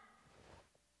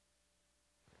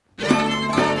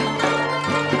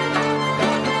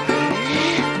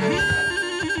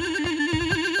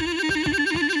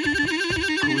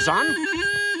 Who's on?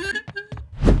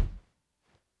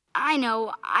 I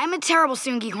know, I'm a terrible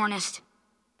Soongi hornist.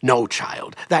 No,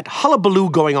 child. That hullabaloo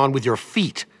going on with your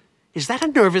feet. Is that a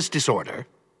nervous disorder?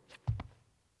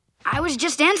 I was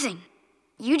just dancing.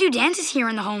 You do dances here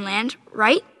in the homeland,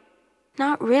 right?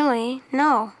 Not really,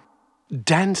 no.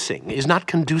 Dancing is not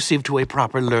conducive to a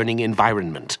proper learning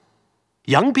environment.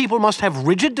 Young people must have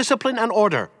rigid discipline and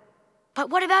order. But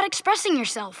what about expressing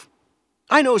yourself?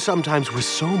 I know sometimes we're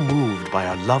so moved by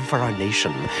our love for our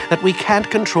nation that we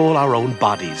can't control our own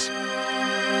bodies.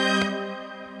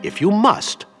 If you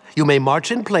must, you may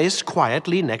march in place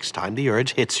quietly next time the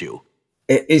urge hits you.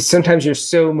 Sometimes you're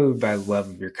so moved by love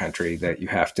of your country that you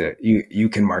have to, you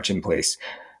can march in place.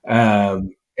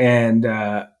 And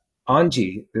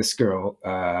Anji, this girl,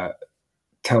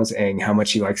 tells Aang how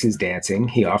much he likes his dancing.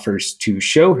 He offers to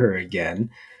show her again,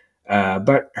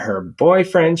 but her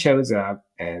boyfriend shows up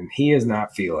and he is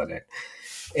not feeling it.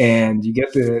 And you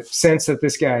get the sense that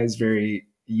this guy is very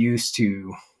used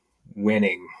to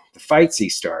winning the fights he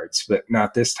starts, but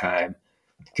not this time,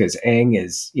 because Aang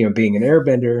is, being an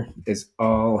airbender, is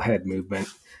all head movement,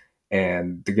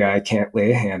 and the guy can't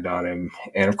lay a hand on him.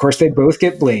 And of course, they both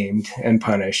get blamed and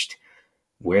punished,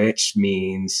 which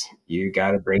means you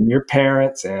got to bring your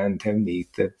parents and to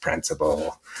meet the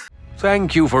principal.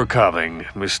 Thank you for coming,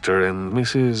 Mr. and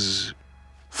Mrs.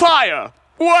 Fire!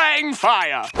 Wang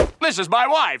Fire! This is my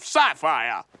wife,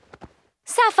 Sapphire.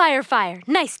 Sapphire Fire,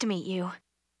 nice to meet you.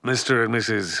 Mr. and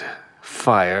Mrs.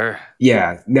 Fire.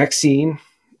 Yeah, next scene.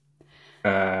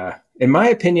 In my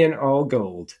opinion, all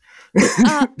gold.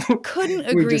 Couldn't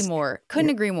agree more.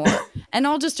 And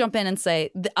I'll just jump in and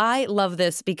say, I love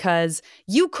this because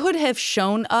you could have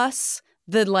shown us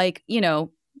the, that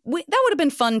would have been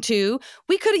fun too.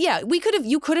 You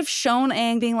could have shown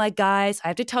Aang being like, guys, I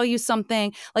have to tell you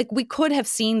something. Like, we could have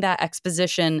seen that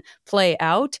exposition play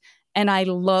out. And I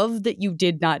love that you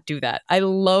did not do that. I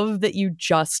love that you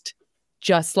just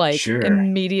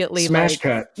immediately smash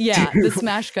cut. Yeah, the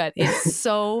smash cut. It's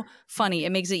so funny.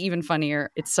 It makes it even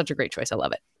funnier. It's such a great choice. I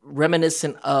love it.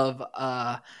 Reminiscent of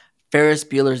Ferris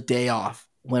Bueller's Day Off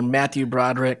when Matthew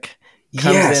Broderick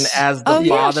comes in as the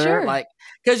father. Yeah, sure. Like,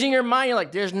 because in your mind, you're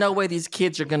like, there's no way these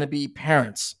kids are going to be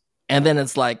parents. And then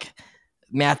it's like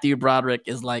Matthew Broderick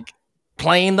is like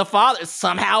playing the father. It's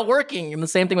somehow working. And the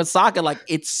same thing with Sokka. Like,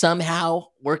 it's somehow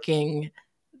working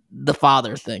the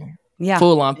father thing. Yeah.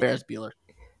 Full on Ferris Bueller.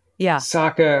 Yeah.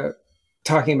 Sokka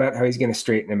talking about how he's going to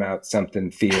straighten him out, something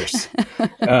fierce.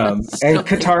 And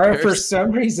Katara, for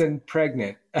some reason,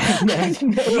 pregnant.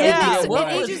 It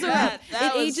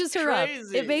ages her up.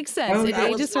 It makes sense. It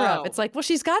ages her up. It's like, well,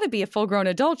 she's got to be a full-grown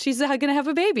adult. She's going to have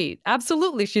a baby.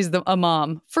 Absolutely, she's a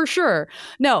mom, for sure.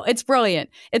 No, it's brilliant.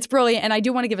 It's brilliant. And I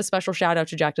do want to give a special shout out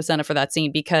to Jack DeSena for that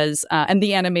scene because, and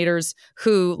the animators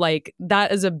who,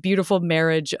 that is a beautiful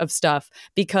marriage of stuff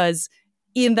because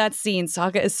in that scene,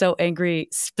 Sokka is so angry,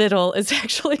 spittle is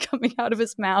actually coming out of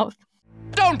his mouth.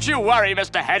 Don't you worry,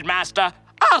 Mr. Headmaster.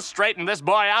 I'll straighten this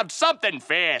boy out something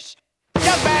fierce.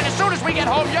 Young man, as soon as we get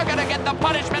home, you're gonna get the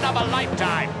punishment of a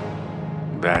lifetime.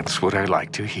 That's what I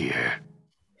like to hear.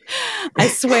 I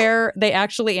swear they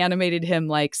actually animated him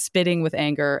spitting with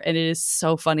anger, and it is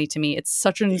so funny to me. It's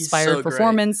such an inspired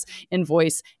performance in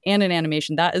voice and in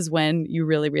animation. That is when you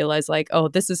really realize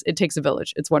it takes a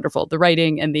village. It's wonderful. The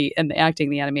writing and the acting,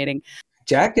 the animating.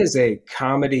 Jack is a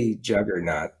comedy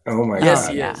juggernaut. Oh my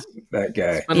God. Yes. That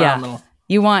guy. Phenomenal. Yeah.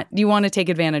 You want to take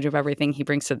advantage of everything he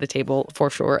brings to the table for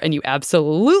sure. And you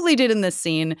absolutely did in this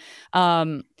scene.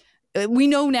 We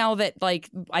know now that,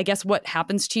 I guess what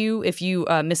happens to you if you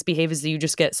misbehave is that you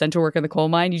just get sent to work in the coal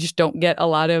mine. You just don't get a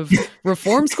lot of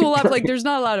reform school up. There's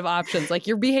not a lot of options.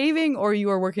 You're behaving or you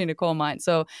are working in a coal mine.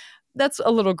 So that's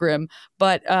a little grim.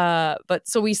 But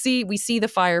so we see the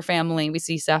Fire family. We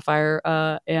see Sapphire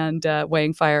and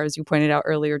Wang Fire, as you pointed out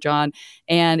earlier, John,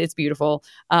 and it's beautiful.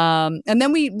 And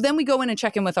then we go in and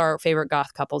check in with our favorite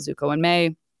goth couple, Zuko and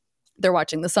May. They're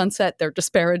watching the sunset. They're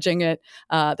disparaging it.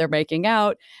 They're making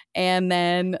out. And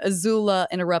then Azula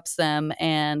interrupts them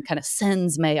and kind of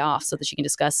sends May off so that she can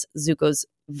discuss Zuko's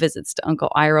visits to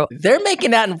Uncle Iroh. They're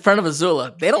making out in front of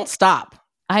Azula. They don't stop.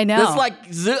 I know. It's like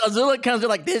Azula comes in,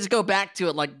 like, they just go back to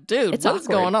it. Like, dude, what's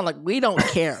going on? Like, we don't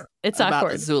care about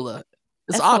awkward. Azula.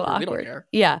 It's That's awkward. so We don't care.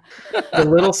 Yeah. The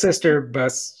little sister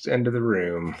busts into the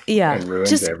room and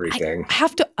ruins everything.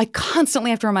 I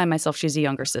constantly have to remind myself she's a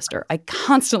younger sister. I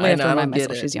constantly have to remind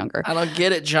myself she's younger. I don't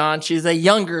get it, John. She's a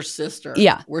younger sister.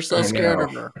 Yeah. We're so scared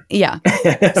of her. Yeah.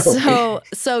 So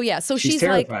she's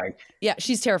terrifying. like, yeah,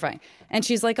 she's terrifying. And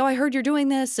she's like, oh, I heard you're doing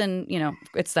this. And,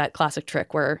 it's that classic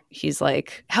trick where he's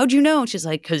like, how'd you know? And she's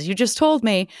like, because you just told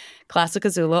me. Classic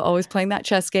Azula, always playing that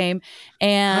chess game.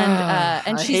 And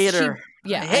I hate her.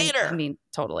 Yeah, I hate her. I mean,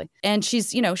 totally. And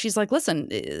she's like, listen,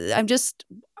 I'm just,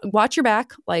 watch your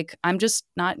back. Like, I'm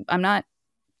not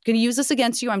going to use this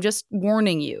against you. I'm just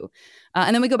warning you.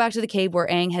 And then we go back to the cave where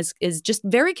Aang is just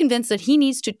very convinced that he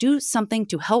needs to do something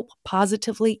to help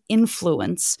positively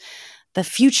influence the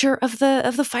future of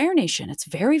the Fire Nation. It's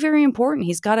very, very important.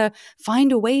 He's got to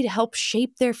find a way to help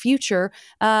shape their future,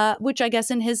 which I guess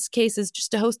in his case is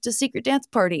just to host a secret dance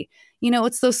party.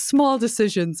 It's those small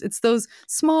decisions. It's those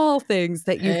small things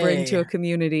that you bring to a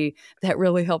community that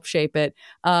really help shape it.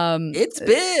 It's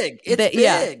big. It's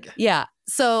big. Yeah.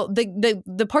 So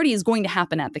the party is going to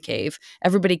happen at the cave.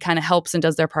 Everybody kind of helps and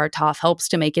does their part. Toph helps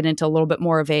to make it into a little bit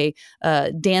more of a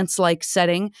dance-like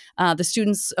setting. The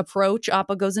students approach.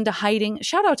 Appa goes into hiding.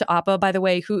 Shout out to Appa, by the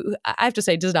way, who I have to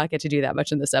say does not get to do that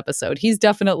much in this episode. He's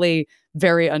definitely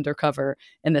very undercover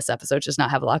in this episode, does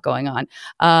not have a lot going on.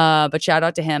 But shout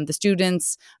out to him. The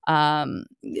students,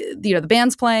 the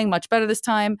band's playing much better this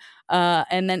time.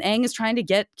 And then Aang is trying to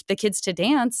get the kids to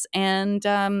dance, and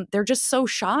they're just so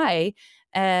shy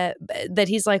that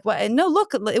he's like, well, no,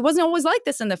 look, it wasn't always like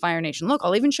this in the Fire Nation. Look,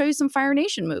 I'll even show you some Fire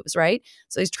Nation moves, right?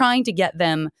 So he's trying to get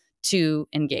them to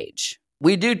engage.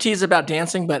 We do tease about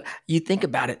dancing, but you think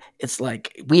about it, it's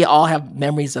like we all have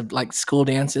memories of like school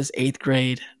dances, 8th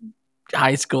grade,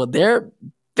 high school. They're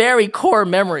very core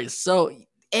memories. So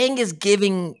Aang is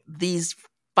giving these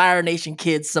Fire Nation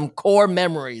kids some core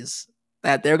memories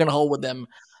that they're going to hold with them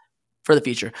for the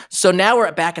future. So now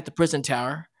we're back at the prison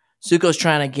tower. Zuko's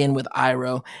trying again with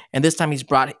Iroh, and this time he's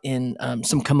brought in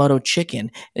some Komodo chicken.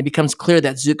 It becomes clear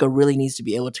that Zuko really needs to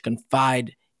be able to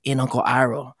confide in Uncle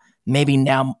Iroh. Maybe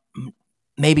now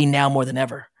more than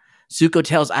ever. Zuko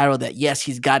tells Iroh that yes,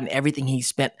 he's gotten everything he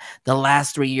spent the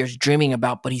last 3 years dreaming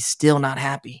about, but he's still not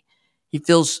happy. He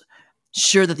feels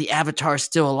sure that the Avatar is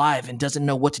still alive and doesn't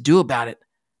know what to do about it.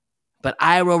 But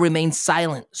Iroh remains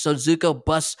silent, so Zuko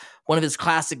busts one of his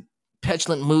classic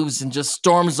petulant moves and just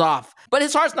storms off. But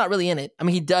his heart's not really in it. I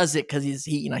mean, he does it because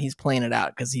he's playing it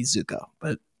out because he's Zuko.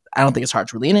 But I don't think his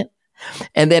heart's really in it.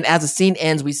 And then as the scene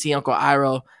ends, we see Uncle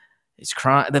Iroh is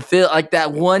crying. Like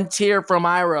that one tear from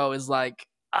Iroh is like,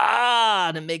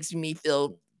 and it makes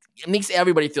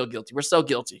everybody feel guilty. We're so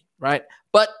guilty, right?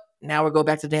 But now we go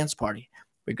back to the dance party.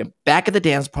 We go back at the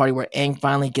dance party where Aang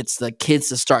finally gets the kids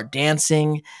to start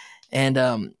dancing. And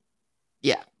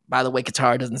by the way,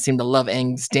 Katara doesn't seem to love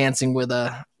Aang's dancing with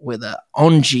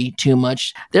Onji too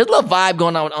much. There's a little vibe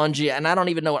going on with Onji, and I don't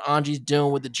even know what Onji's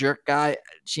doing with the jerk guy.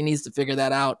 She needs to figure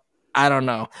that out. I don't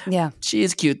know. Yeah. She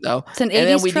is cute, though. It's an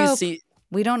 80s trope.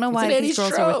 We don't know why these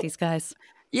girls are with these guys.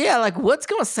 Yeah, like what's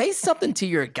going to say something to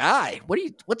your guy?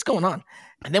 What's going on?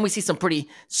 And then we see some pretty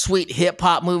sweet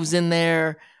hip-hop moves in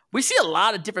there. We see a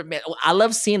lot of different men. I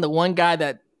love seeing the one guy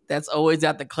that's always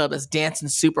at the club that's dancing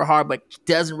super hard, but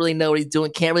doesn't really know what he's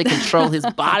doing, can't really control his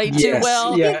body too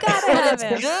well. Yeah. You gotta have that's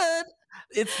him. Good.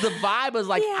 It's the vibe is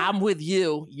like, I'm with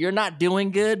you. You're not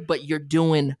doing good, but you're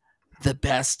doing the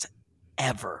best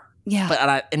ever. Yeah.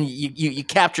 But you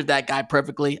captured that guy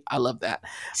perfectly. I love that.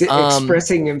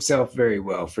 Expressing himself very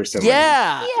well for someone.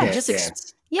 Yeah. Just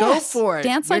dance. Go for it.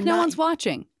 Dance like no one's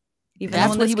watching. Even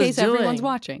though in this case, everyone's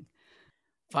watching.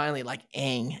 Finally, like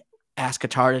Aang ask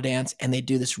Katara to dance, and they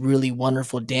do this really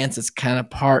wonderful dance. It's kind of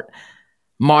part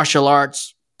martial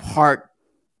arts, part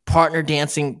partner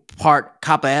dancing, part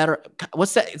capoeira.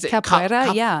 What's that? Is it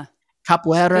capoeira? Yeah.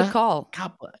 Capoeira. Good call.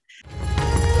 Capoeira.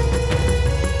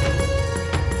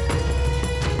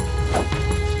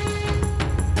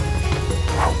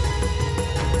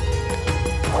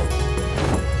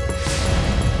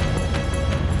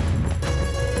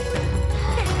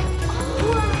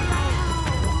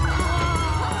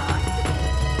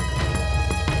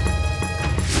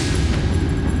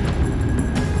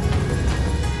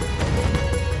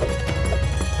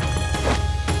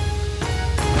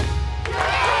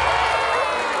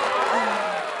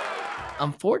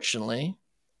 unfortunately,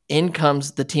 in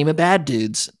comes the team of bad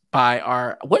dudes by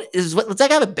does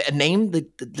that have a name? The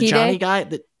Johnny guy?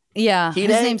 Yeah, Hide?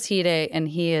 his name's Hide, and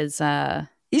he is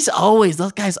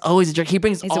those guys always a jerk. He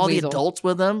brings all the weasel. adults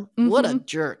with him. Mm-hmm. What a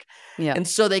jerk. Yeah. And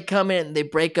so they come in and they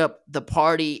break up the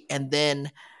party, and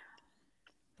then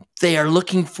they are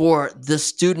looking for the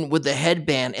student with the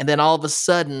headband, and then all of a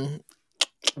sudden,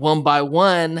 one by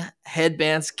one,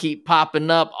 headbands keep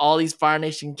popping up. All these Fire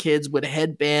Nation kids with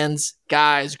headbands,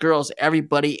 guys, girls,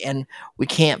 everybody, and we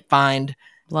can't find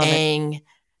Aang.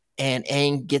 And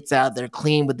Aang gets out there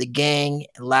clean with the gang.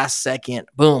 And last second,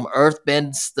 boom, Earth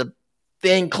bends the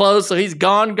thing closed, so he's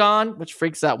gone, which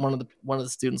freaks out one of the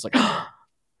students. Like, oh,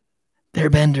 they're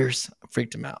benders.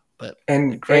 Freaked him out.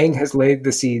 And Aang has laid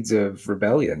the seeds of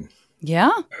rebellion.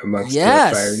 Yeah, amongst the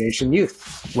Fire Nation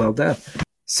youth. Well done.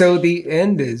 So the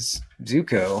end is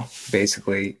Zuko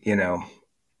basically,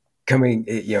 coming.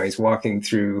 He's walking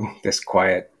through this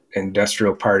quiet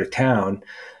industrial part of town.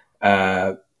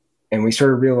 And we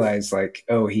sort of realize, like,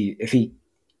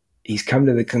 he's come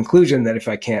to the conclusion that if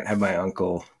I can't have my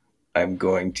uncle, I'm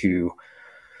going to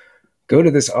go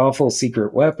to this awful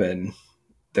secret weapon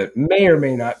that may or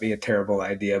may not be a terrible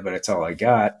idea, but it's all I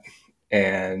got.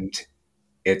 And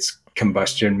it's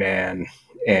Combustion Man,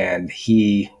 and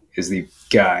he is the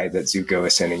guy that Zuko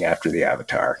is sending after the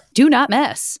Avatar. Do not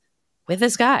mess with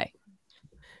this guy.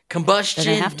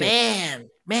 Combustion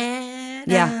Man.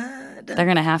 Yeah. They're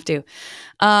going to have to.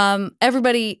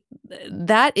 Everybody,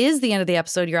 that is the end of the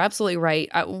episode. You're absolutely right.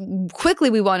 Quickly,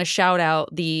 we want to shout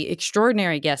out the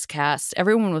extraordinary guest cast.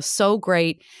 Everyone was so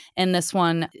great in this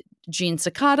one. Jean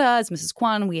Sakata as Mrs.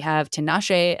 Kwan. We have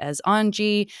Tinashe as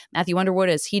Anji, Matthew Underwood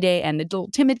as Hide and the little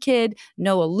timid kid.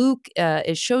 Noah Luke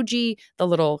is Shoji, the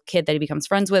little kid that he becomes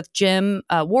friends with. Jim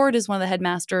Ward is one of the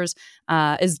headmasters,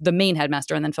 is the main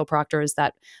headmaster, and then Phil Proctor is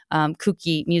that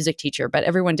kooky music teacher. But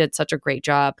everyone did such a great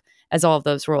job as all of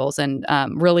those roles, and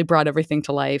really brought everything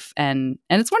to life. And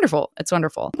it's wonderful. It's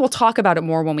wonderful. We'll talk about it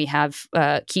more when we have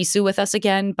Kisu with us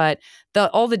again, but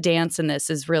all the dance in this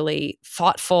is really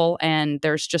thoughtful, and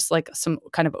there's just like some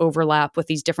kind of overlap with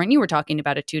these different, you were talking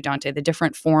about it too, Dante, the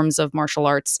different forms of martial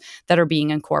arts that are being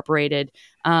incorporated.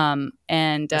 Capoeira.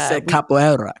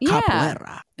 Yeah.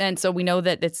 Capoeira. And so we know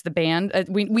that it's the band.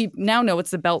 We now know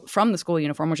it's the belt from the school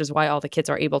uniform, which is why all the kids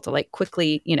are able to like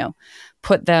quickly,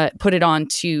 put it on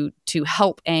to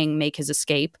help Aang make his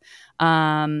escape.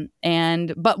 But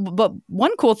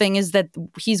one cool thing is that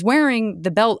he's wearing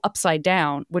the belt upside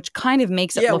down, which kind of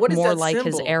makes it look more like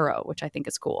his arrow, which I think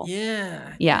is cool.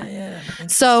 Yeah.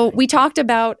 So we talked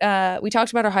about our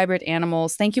hybrid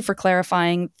animals. Thank you for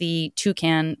clarifying the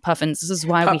toucan puffins. This is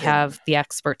why we have the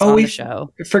experts on the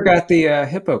show. We forgot the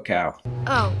hippo cow.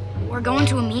 Oh, we're going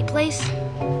to a meat place?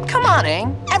 Come on,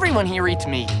 Aang. Everyone here eats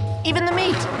meat. Even the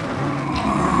meat.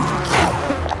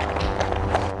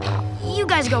 You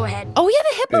guys go ahead. Oh yeah,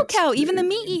 the hippo cow. Even the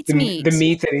meat eats meat. The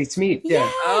meat that eats meat. Yeah.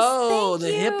 Yes,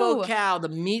 the hippo cow, the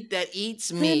meat that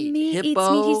eats meat. The meat hippo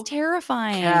eats meat. He's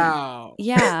terrifying. Cow.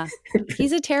 Yeah,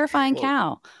 he's a terrifying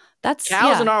cow.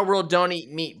 Cows in our world don't eat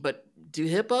meat, but do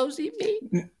hippos eat meat?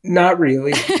 Not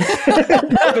really.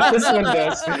 But this one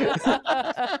does.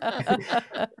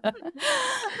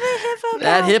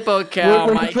 That hippo cow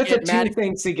when might you put get the mad. two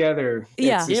things together,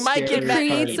 he might get mad.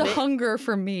 Creates a hunger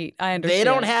for meat. I understand. They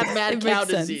don't have mad cow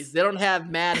sense. disease. They don't have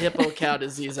mad hippo cow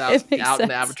disease out in the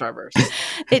Avatarverse.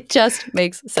 It just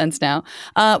makes sense now.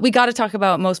 We got to talk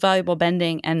about most valuable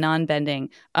bending and non-bending.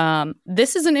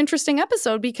 This is an interesting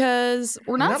episode because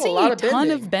we're not seeing a ton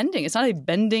of bending. It's not a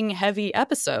bending heavy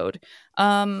episode.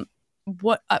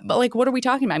 What are we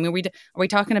talking about? I mean, are we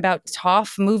talking about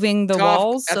Toph moving the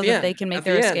walls so that they can make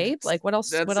their escape? Like, what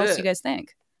else? What else do you guys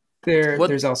think?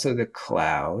 There's also the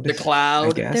cloud. The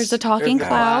cloud. There's a talking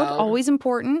cloud. Always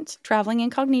important. Traveling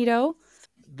incognito.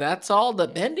 That's all the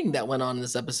bending that went on in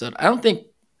this episode. I don't think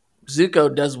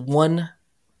Zuko does one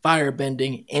fire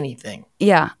bending anything.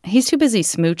 Yeah, he's too busy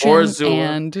smooching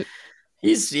and.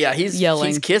 He's yelling.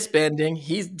 He's kiss bending.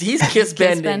 He's kiss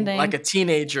bending like a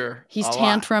teenager. He's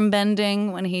tantrum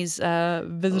bending when he's visiting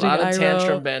a lot of Iroh.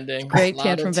 tantrum bending. Great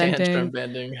tantrum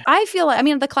bending. I feel like,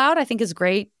 the cloud I think is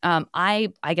great. I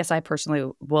guess I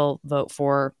personally will vote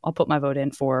for. I'll put my vote in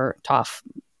for Toph.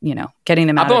 Getting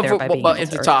them out of there by being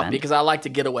into Toph because I like to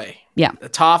get away. Yeah, the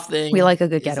Toph thing. We like a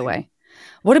good getaway.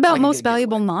 What about most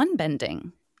valuable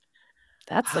non-bending?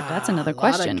 That's another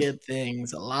question. A lot of good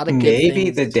things. A lot of good things.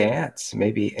 Maybe the dance.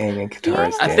 Maybe Aang and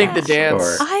Katara's dance. I think the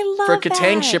dance. I love for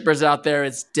Katang shippers out there,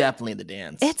 it's definitely the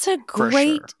dance. It's a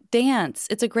great dance.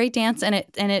 It's a great dance, and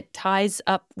it ties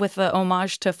up with the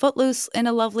homage to Footloose in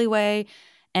a lovely way.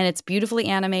 and it's beautifully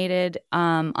animated.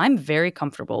 I'm very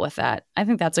comfortable with that. I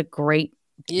think that's a great,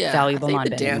 valuable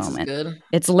non-bending moment. Good.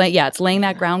 It's laying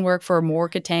that groundwork for more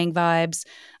Katang vibes.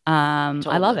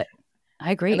 I love it. I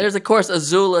agree. And there's, of course,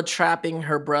 Azula trapping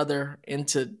her brother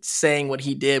into saying what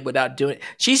he did without doing it.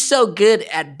 She's so good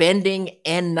at bending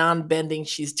and non-bending.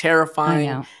 She's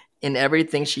terrifying in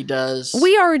everything she does.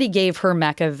 We already gave her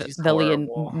Machiavellian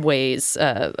ways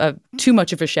too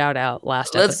much of a shout out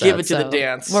last episode. Let's give it to the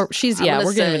dance. We're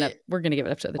gonna give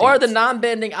it up to the dance. Or the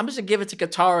non-bending. I'm just gonna give it to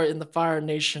Katara in the Fire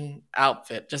Nation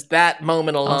outfit. Just that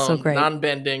moment alone. Also great.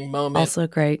 Non-bending moment. Also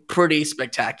great. Pretty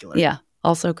spectacular. Yeah.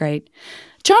 Also great.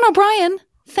 John O'Brien,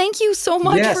 thank you so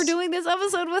much for doing this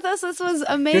episode with us. This was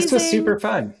amazing. This was super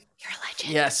fun. You're a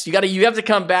legend. Yes, you have to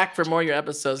come back for more of your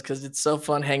episodes because it's so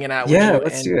fun hanging out with you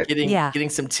let's do it. Getting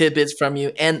some tidbits from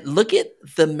you. And look at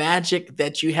the magic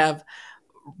that you have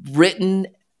written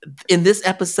in this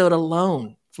episode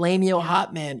alone. Flamio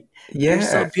Hotman. Yeah. You're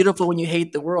so beautiful when you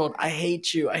hate the world. I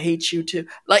hate you. I hate you too.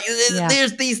 Like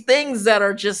there's these things that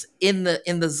are just in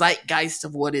the zeitgeist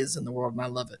of what is in the world, and I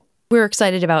love it. We're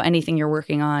excited about anything you're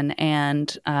working on,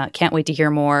 and can't wait to hear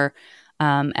more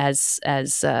as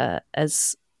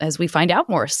we find out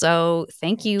more. So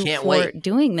thank you for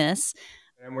doing this.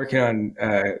 I'm working on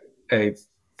a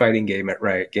fighting game at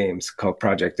Riot Games called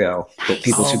Project L that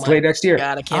people should play next year.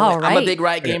 God, I can't wait. I'm a big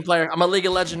Riot game player. I'm a League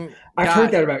of Legends guy. I've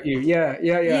heard that about you.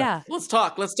 Yeah. Let's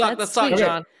talk,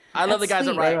 John. I love the guys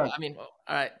at Riot. I mean,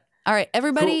 all right,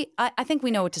 everybody. Cool. I think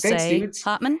we know what to say. Dudes.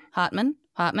 Hotman. Flamio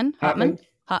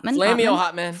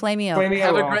Hotman. Flamio.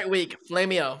 Have a great week.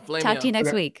 Flamio. Talk to you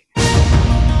next week.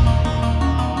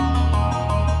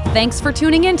 Thanks for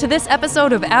tuning in to this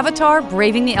episode of Avatar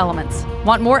Braving the Elements.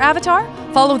 Want more Avatar?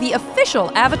 Follow the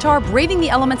official Avatar Braving the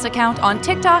Elements account on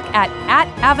TikTok at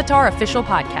Avatar Official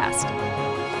Podcast.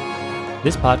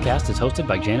 This podcast is hosted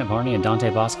by Janet Varney and Dante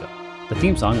Bosco. The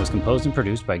theme song was composed and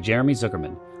produced by Jeremy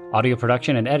Zuckerman. Audio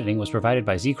production and editing was provided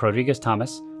by Zeke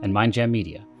Rodriguez-Thomas and Mindjam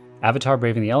Media. Avatar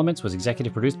Braving the Elements was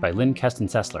executive produced by Lynn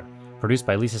Keston-Sessler. Produced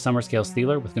by Lisa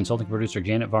Summerscale-Steeler with consulting producer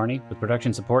Janet Varney, with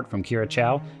production support from Kira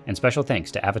Chow, and special thanks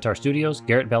to Avatar Studios,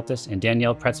 Garrett Beltis, and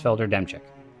Danielle Pretzfelder-Demchik.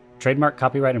 Trademark,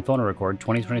 copyright, and phonorecord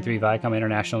 2023 Viacom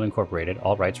International Incorporated,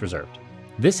 all rights reserved.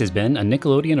 This has been a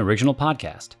Nickelodeon original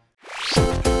podcast.